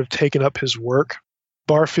has sort of taken up his work.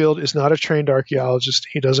 Barfield is not a trained archaeologist.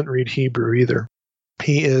 He doesn't read Hebrew either.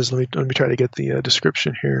 He is, let me try to get the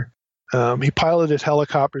description here. He piloted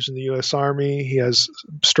helicopters in the U.S. Army. He has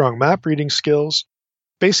strong map reading skills.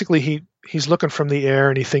 Basically, he's looking from the air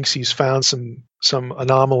and he thinks he's found some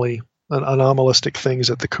anomalistic things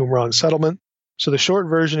at the Qumran settlement. So the short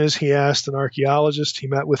version is he asked an archaeologist. He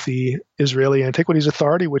met with the Israeli Antiquities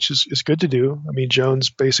Authority, which is good to do. I mean, Jones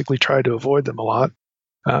basically tried to avoid them a lot.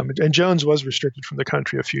 And Jones was restricted from the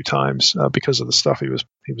country a few times because of the stuff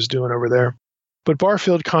he was doing over there. But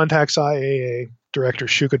Barfield contacts IAA director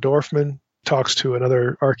Shuka Dorfman, talks to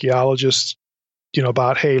another archaeologist,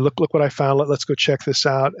 about, hey, look what I found. Let's go check this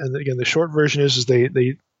out. And again, the short version is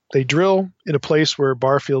they drill in a place where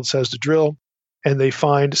Barfield says to drill, and they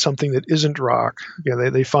find something that isn't rock.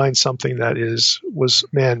 Again, they find something that was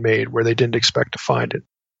man-made where they didn't expect to find it.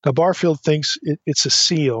 Now, Barfield thinks it's a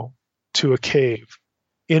seal to a cave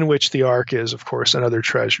in which the Ark is, of course, and other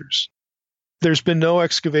treasures. There's been no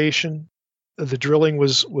excavation. The drilling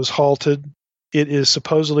was halted. It is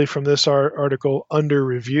supposedly, from this article, under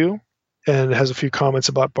review, and has a few comments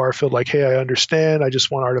about Barfield, like, hey, I understand. I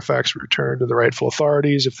just want artifacts returned to the rightful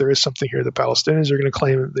authorities. If there is something here, the Palestinians are going to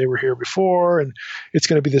claim that they were here before, and it's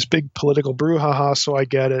going to be this big political brouhaha, so I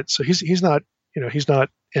get it. So he's not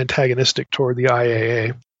antagonistic toward the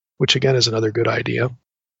IAA, which, again, is another good idea,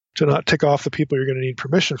 to not tick off the people you're going to need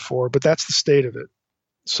permission for, but that's the state of it.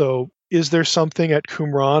 So is there something at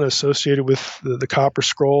Qumran associated with the Copper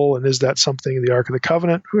Scroll, and is that something in the Ark of the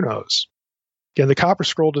Covenant? Who knows? Again, the Copper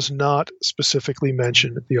Scroll does not specifically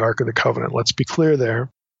mention the Ark of the Covenant. Let's be clear there.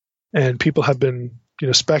 And people have been,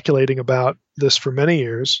 speculating about this for many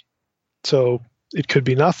years. So it could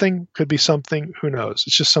be nothing, could be something. Who knows?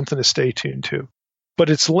 It's just something to stay tuned to. But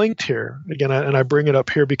it's linked here again, and I bring it up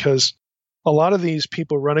here because a lot of these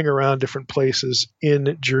people running around different places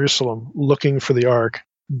in Jerusalem looking for the Ark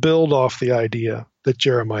build off the idea that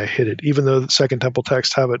Jeremiah hid it, even though the Second Temple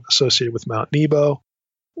texts have it associated with Mount Nebo.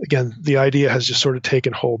 Again, the idea has just sort of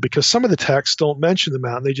taken hold because some of the texts don't mention the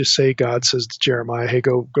mountain. They just say God says to Jeremiah, hey,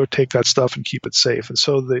 go take that stuff and keep it safe. And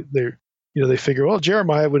so they figure, well,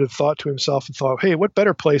 Jeremiah would have thought to himself and thought, hey, what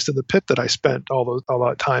better place than the pit that I spent all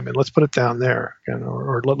that time in? Let's put it down there,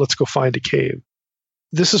 or let's go find a cave.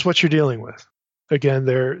 This is what you're dealing with. Again,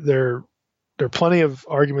 there are plenty of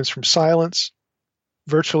arguments from silence,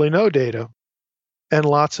 virtually no data, and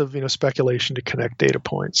lots of speculation to connect data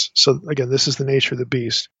points. So again, this is the nature of the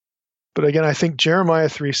beast. But again, I think Jeremiah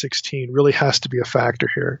 3:16 really has to be a factor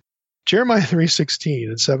here. Jeremiah 3:16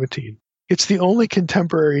 and 17, it's the only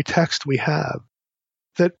contemporary text we have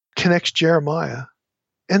that connects Jeremiah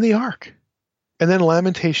and the Ark. And then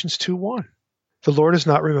Lamentations 2:1, the Lord has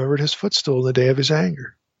not remembered his footstool in the day of his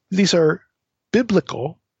anger. These are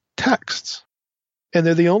biblical texts, and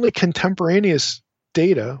they're the only contemporaneous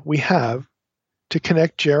data we have to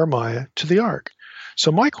connect Jeremiah to the Ark.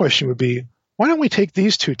 So my question would be, why don't we take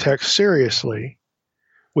these two texts seriously,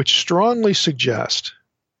 which strongly suggest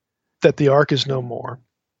that the Ark is no more?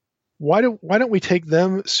 Why don't we take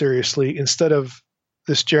them seriously instead of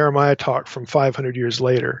this Jeremiah talk from 500 years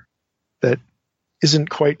later that isn't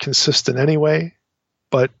quite consistent anyway,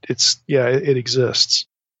 but it exists?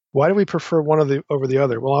 Why do we prefer one over the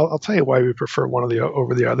other? Well, I'll tell you why we prefer one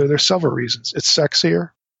over the other. There's several reasons. It's sexier,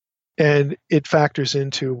 and it factors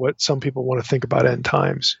into what some people want to think about end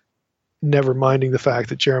times, never minding the fact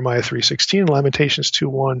that Jeremiah 3:16 and Lamentations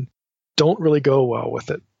 2:1 don't really go well with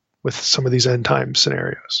it, with some of these end time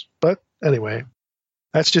scenarios. But anyway,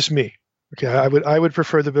 that's just me. Okay, I would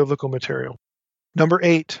prefer the biblical material. Number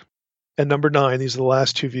 8 and number 9, these are the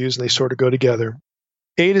last two views, and they sort of go together.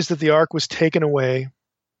 8 is that the Ark was taken away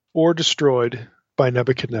or destroyed by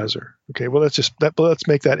Nebuchadnezzar. Okay, well, let's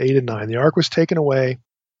make that 8 and 9. The Ark was taken away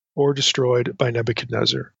or destroyed by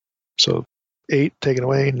Nebuchadnezzar. So 8 taken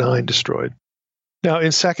away, 9 destroyed. Now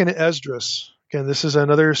in 2nd Esdras, again, this is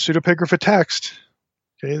another pseudepigrapha text.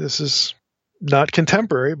 Okay, this is not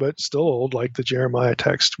contemporary, but still old, like the Jeremiah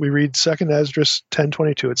text. We read 2 Esdras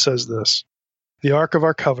 10:22. It says this: "The ark of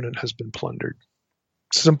our covenant has been plundered."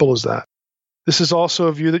 Simple as that. This is also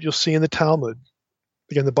a view that you'll see in the Talmud.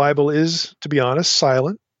 Again, the Bible is, to be honest,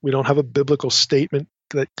 silent. We don't have a biblical statement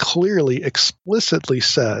that clearly, explicitly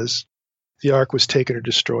says the ark was taken or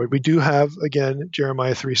destroyed. We do have, again,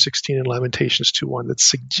 Jeremiah 3:16 and Lamentations 2:1 that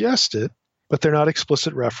suggest it, but they're not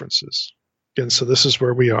explicit references. Again, so this is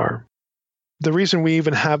where we are. The reason we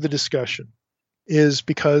even have the discussion is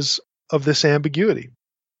because of this ambiguity.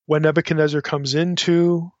 When Nebuchadnezzar comes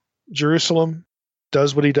into Jerusalem,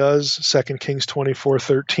 does what he does, 2 Kings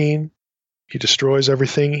 24:13, he destroys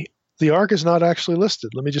everything. The ark is not actually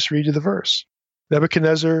listed. Let me just read you the verse.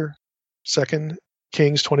 Nebuchadnezzar, 2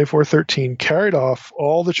 Kings 24:13, carried off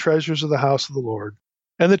all the treasures of the house of the Lord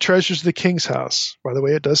and the treasures of the king's house. By the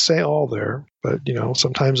way, it does say all there, but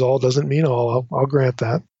sometimes all doesn't mean all. I'll grant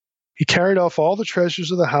that. He carried off all the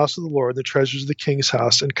treasures of the house of the Lord, the treasures of the king's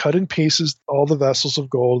house, and cut in pieces all the vessels of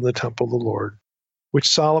gold in the temple of the Lord, which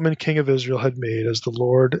Solomon, king of Israel, had made as the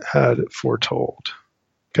Lord had foretold.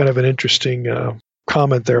 Kind of an interesting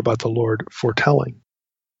comment there about the Lord foretelling.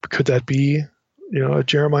 Could that be, a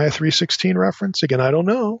Jeremiah 3:16 reference? Again, I don't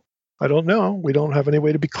know. We don't have any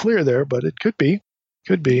way to be clear there, but it could be.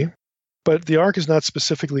 Could be. But the ark is not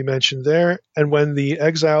specifically mentioned there. And when the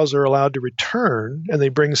exiles are allowed to return and they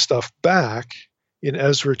bring stuff back in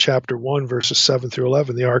Ezra chapter 1, verses 7 through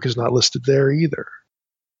 11, the ark is not listed there either.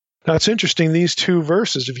 Now, it's interesting, these two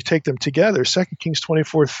verses, if you take them together, 2 Kings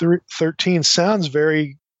 24:13 sounds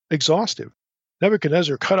very exhaustive.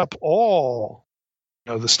 Nebuchadnezzar cut up all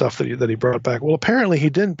the stuff that he brought back. Well, apparently he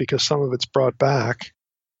didn't, because some of it's brought back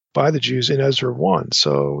by the Jews in Ezra 1.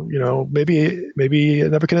 So, maybe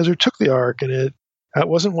Nebuchadnezzar took the ark, and that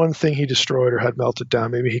wasn't one thing he destroyed or had melted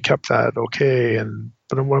down. Maybe he kept that okay.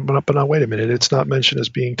 But now, wait a minute. It's not mentioned as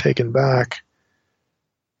being taken back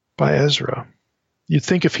by Ezra. You'd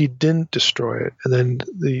think if he didn't destroy it and then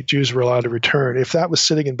the Jews were allowed to return, if that was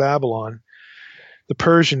sitting in Babylon, the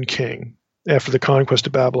Persian king, after the conquest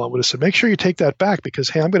of Babylon, would have said, make sure you take that back because,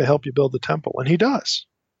 hey, I'm going to help you build the temple. And he does.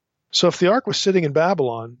 So if the ark was sitting in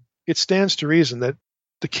Babylon, it stands to reason that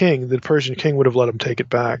the Persian king, would have let him take it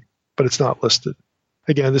back, but it's not listed.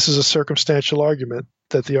 Again, this is a circumstantial argument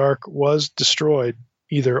that the ark was destroyed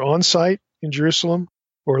either on site in Jerusalem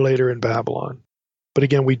or later in Babylon. But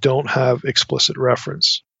again, we don't have explicit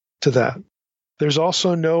reference to that. There's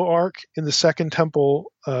also no ark in the Second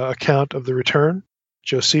Temple account of the return.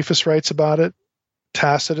 Josephus writes about it.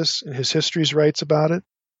 Tacitus in his histories writes about it.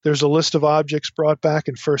 There's a list of objects brought back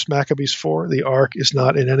in 1 Maccabees 4. The ark is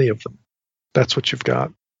not in any of them. That's what you've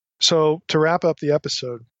got. So to wrap up the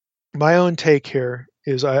episode, my own take here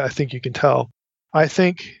is, I think you can tell, I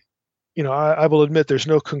think, I will admit there's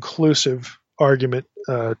no conclusive argument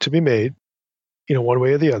to be made, one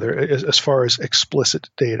way or the other, as far as explicit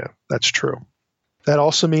data. That's true. That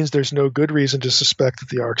also means there's no good reason to suspect that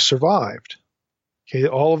the ark survived. Okay,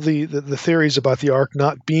 all of the theories about the ark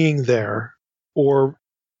not being there, or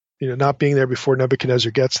not being there before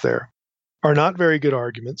Nebuchadnezzar gets there, are not very good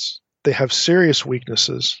arguments. They have serious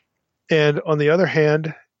weaknesses. And on the other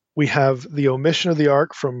hand, we have the omission of the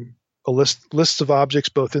ark from a lists of objects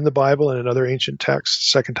both in the Bible and in other ancient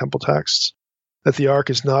texts, Second Temple texts, that the ark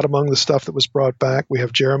is not among the stuff that was brought back. We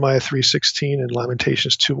have Jeremiah 3:16 and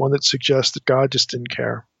Lamentations 2:1 that suggests that God just didn't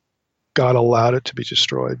care. God allowed it to be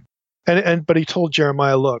destroyed. But he told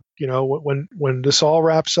Jeremiah, look, when this all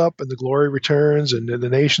wraps up and the glory returns and the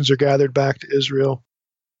nations are gathered back to Israel,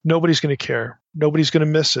 nobody's going to care. Nobody's going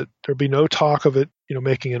to miss it. There'll be no talk of it,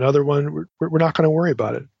 making another one. We're not going to worry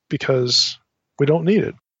about it because we don't need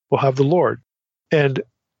it. We'll have the Lord. And,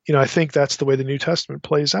 I think that's the way the New Testament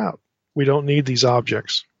plays out. We don't need these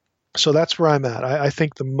objects. So that's where I'm at. I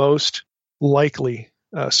think the most likely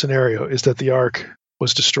scenario is that the ark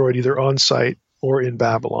was destroyed either on site or in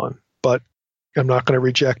Babylon. But I'm not going to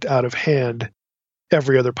reject out of hand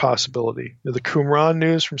every other possibility. The Qumran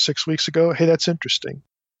news from 6 weeks ago, hey, that's interesting.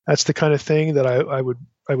 That's the kind of thing that I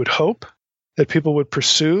would hope that people would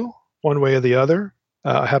pursue one way or the other.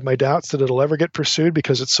 I have my doubts that it'll ever get pursued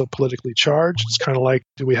because it's so politically charged. It's kind of like,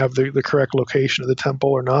 do we have the correct location of the temple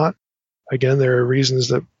or not? Again, there are reasons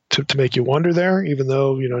that to make you wonder there, even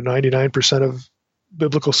though 99% of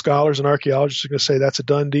biblical scholars and archaeologists are going to say that's a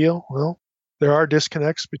done deal. Well, there are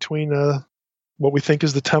disconnects between what we think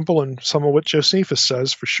is the temple and some of what Josephus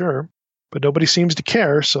says for sure, but nobody seems to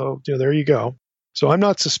care. So there you go. So I'm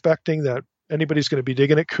not suspecting that anybody's going to be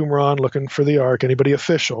digging at Qumran looking for the ark. Anybody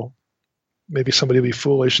official, maybe somebody will be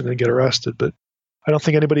foolish and then get arrested, but I don't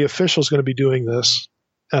think anybody official is going to be doing this.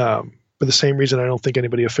 For the same reason, I don't think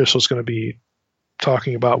anybody official is going to be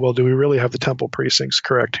talking about, well, do we really have the temple precincts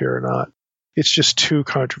correct here or not? It's just too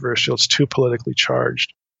controversial. It's too politically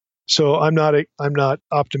charged. So I'm not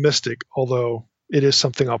optimistic, although it is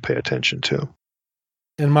something I'll pay attention to.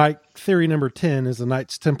 And my theory number 10 is the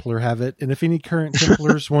Knights Templar have it. And if any current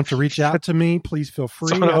Templars want to reach out to me, please feel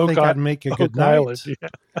free. I think I'd make a good knight. Yeah.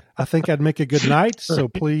 I think I'd make a good knight. So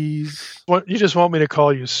please. What, you just want me to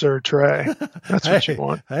call you Sir Trey. That's what you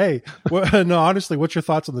want. Hey, well, no, honestly, what's your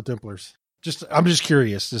thoughts on the Templars? I'm just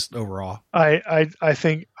curious, just overall. I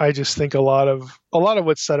just think a lot of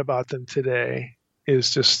what's said about them today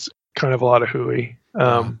is just kind of a lot of hooey.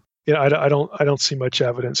 I don't see much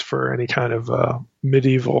evidence for any kind of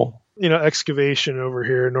medieval, excavation over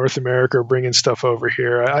here in North America or bringing stuff over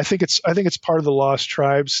here. I think it's part of the Lost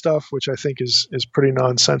Tribes stuff, which I think is pretty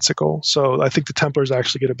nonsensical. So I think the Templars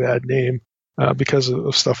actually get a bad name because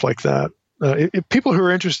of stuff like that. If people who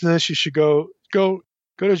are interested in this, you should go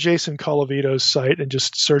to Jason Colavito's site and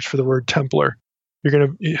just search for the word Templar.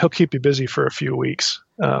 He'll keep you busy for a few weeks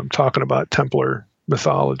talking about Templar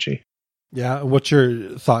mythology. Yeah, what's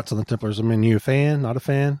your thoughts on the Templars? I mean, you a fan? Not a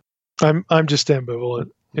fan? I'm just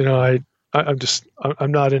ambivalent.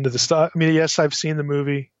 I'm not into the stuff. I mean, yes, I've seen the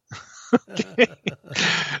movie.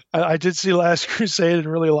 I did see Last Crusade and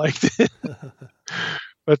really liked it.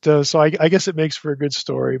 But so I guess it makes for a good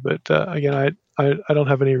story. But again, I don't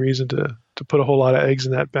have any reason to put a whole lot of eggs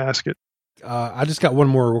in that basket. I just got one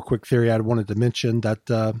more real quick theory I wanted to mention, that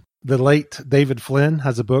the late David Flynn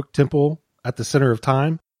has a book, Temple at the Center of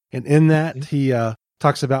Time. And in that, he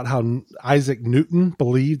talks about how Isaac Newton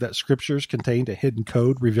believed that scriptures contained a hidden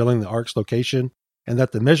code revealing the ark's location, and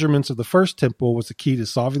that the measurements of the first temple was the key to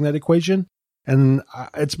solving that equation. And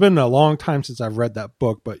it's been a long time since I've read that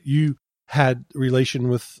book, but you had relation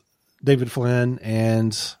with David Flynn,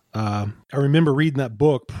 and I remember reading that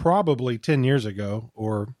book probably 10 years ago,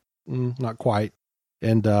 or not quite,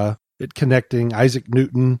 and it connecting Isaac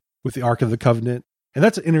Newton with the Ark of the Covenant. And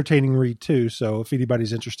that's an entertaining read too. So if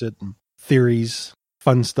anybody's interested in theories,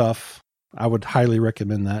 fun stuff, I would highly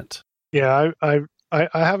recommend that. Yeah, I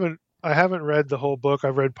haven't read the whole book.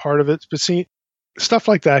 I've read part of it, but see, stuff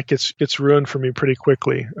like that gets ruined for me pretty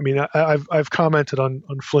quickly. I mean, I've commented on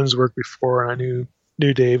Flynn's work before, and I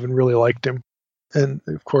knew Dave and really liked him. And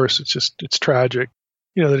of course, it's tragic,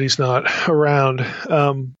 that he's not around.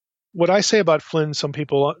 What I say about Flynn, some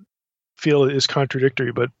people feel is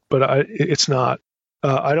contradictory, but it's not.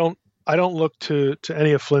 I don't look to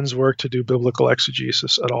any of Flynn's work to do biblical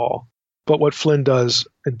exegesis at all. But what Flynn does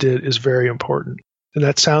and did is very important. And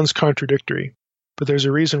that sounds contradictory, but there's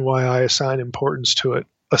a reason why I assign importance to it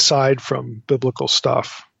aside from biblical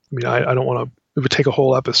stuff. I mean, I don't want to, it would take a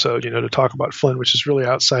whole episode, to talk about Flynn, which is really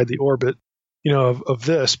outside the orbit, of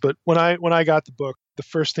this. But when I got the book, the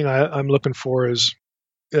first thing I'm looking for is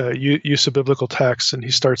use of biblical texts, and he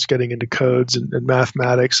starts getting into codes and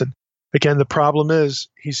mathematics. And again, the problem is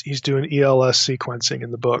he's doing ELS sequencing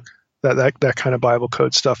in the book, that kind of Bible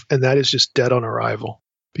code stuff, and that is just dead on arrival,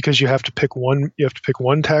 because you have to pick one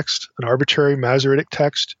text, an arbitrary Masoretic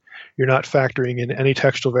text. You're not factoring in any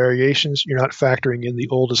textual variations. You're not factoring in the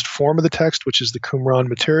oldest form of the text, which is the Qumran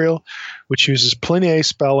material, which uses Pliny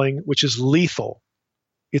spelling, which is lethal.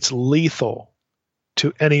 It's lethal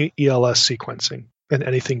to any ELS sequencing and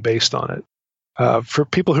anything based on it. For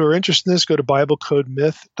people who are interested in this, go to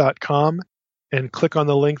BibleCodeMyth.com and click on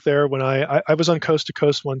the link there. When I was on Coast to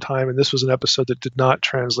Coast one time, and this was an episode that did not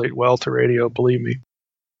translate well to radio, believe me.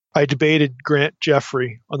 I debated Grant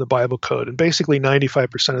Jeffrey on the Bible Code, and basically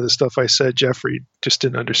 95% of the stuff I said, Jeffrey just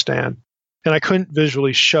didn't understand. And I couldn't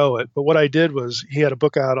visually show it, but what I did was he had a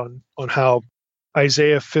book out on how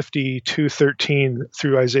Isaiah 52:13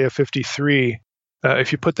 through Isaiah 53,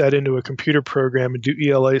 if you put that into a computer program and do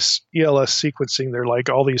ELS sequencing, they're like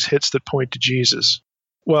all these hits that point to Jesus.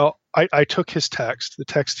 Well, I took his text, the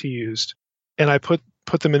text he used, and I put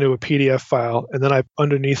them into a PDF file, and then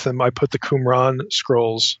underneath them I put the Qumran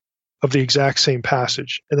scrolls of the exact same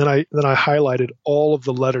passage, and then I highlighted all of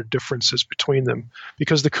the letter differences between them,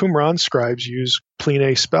 because the Qumran scribes use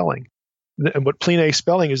Pliny spelling, and what Pliny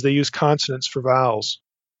spelling is, they use consonants for vowels.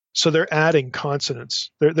 So they're adding consonants.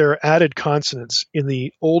 There are added consonants in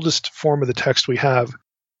the oldest form of the text we have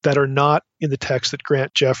that are not in the text that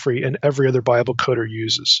Grant Jeffrey and every other Bible coder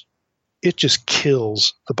uses. It just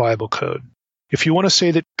kills the Bible code. If you want to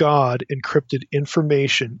say that God encrypted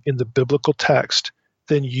information in the biblical text,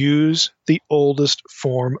 then use the oldest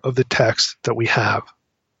form of the text that we have.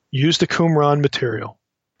 Use the Qumran material.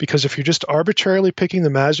 Because if you're just arbitrarily picking the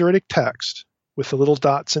Masoretic text with the little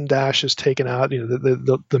dots and dashes taken out,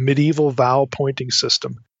 the medieval vowel pointing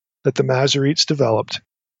system that the Masoretes developed,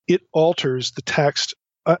 it alters the text.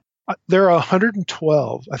 there are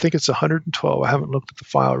 112. I think it's 112. I haven't looked at the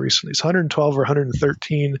file recently. It's 112 or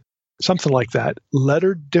 113, something like that,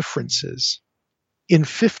 letter differences in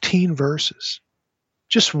 15 verses.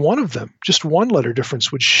 Just one of them, just one letter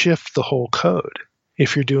difference would shift the whole code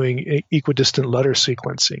if you're doing equidistant letter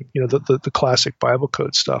sequencing, the classic Bible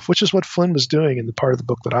code stuff, which is what Flynn was doing in the part of the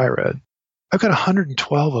book that I read. I've got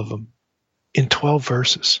 112 of them in 12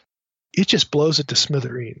 verses. It just blows it to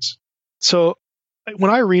smithereens. So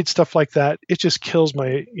when I read stuff like that, it just kills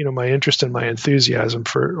my interest and my enthusiasm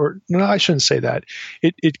I shouldn't say that.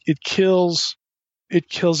 It kills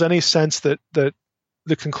any sense that the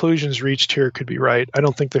conclusions reached here could be right. I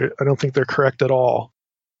don't think they're correct at all.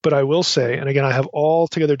 But I will say, and again, I have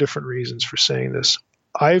altogether different reasons for saying this.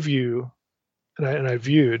 I view, and I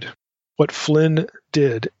viewed what Flynn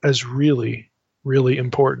did as really, really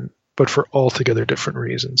important, but for altogether different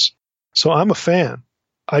reasons. So I'm a fan.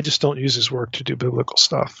 I just don't use his work to do biblical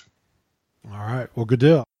stuff. All right. Well, good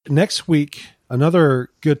deal. Next week, another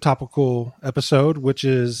good topical episode, which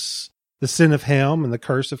is the sin of Ham and the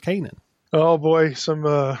curse of Canaan. Oh boy,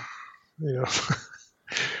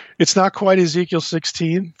 it's not quite Ezekiel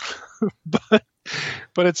 16, but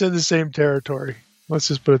it's in the same territory. Let's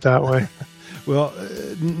just put it that way. Well,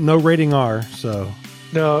 no rating R, so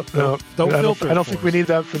no. I don't think we need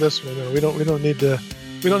that for this one. No, we don't need to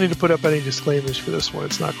put up any disclaimers for this one.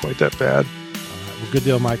 It's not quite that bad. All right, well, good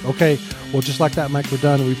deal, Mike. Okay, well, just like that, Mike, we're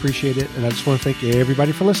done. We appreciate it, and I just want to thank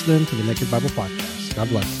everybody for listening to the Naked Bible Podcast. God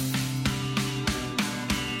bless.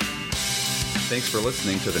 Thanks for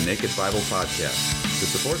listening to the Naked Bible Podcast. To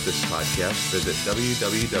support this podcast, visit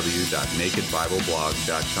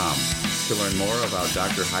www.nakedbibleblog.com. To learn more about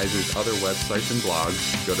Dr. Heiser's other websites and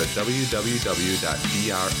blogs, go to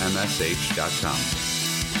www.drmsh.com.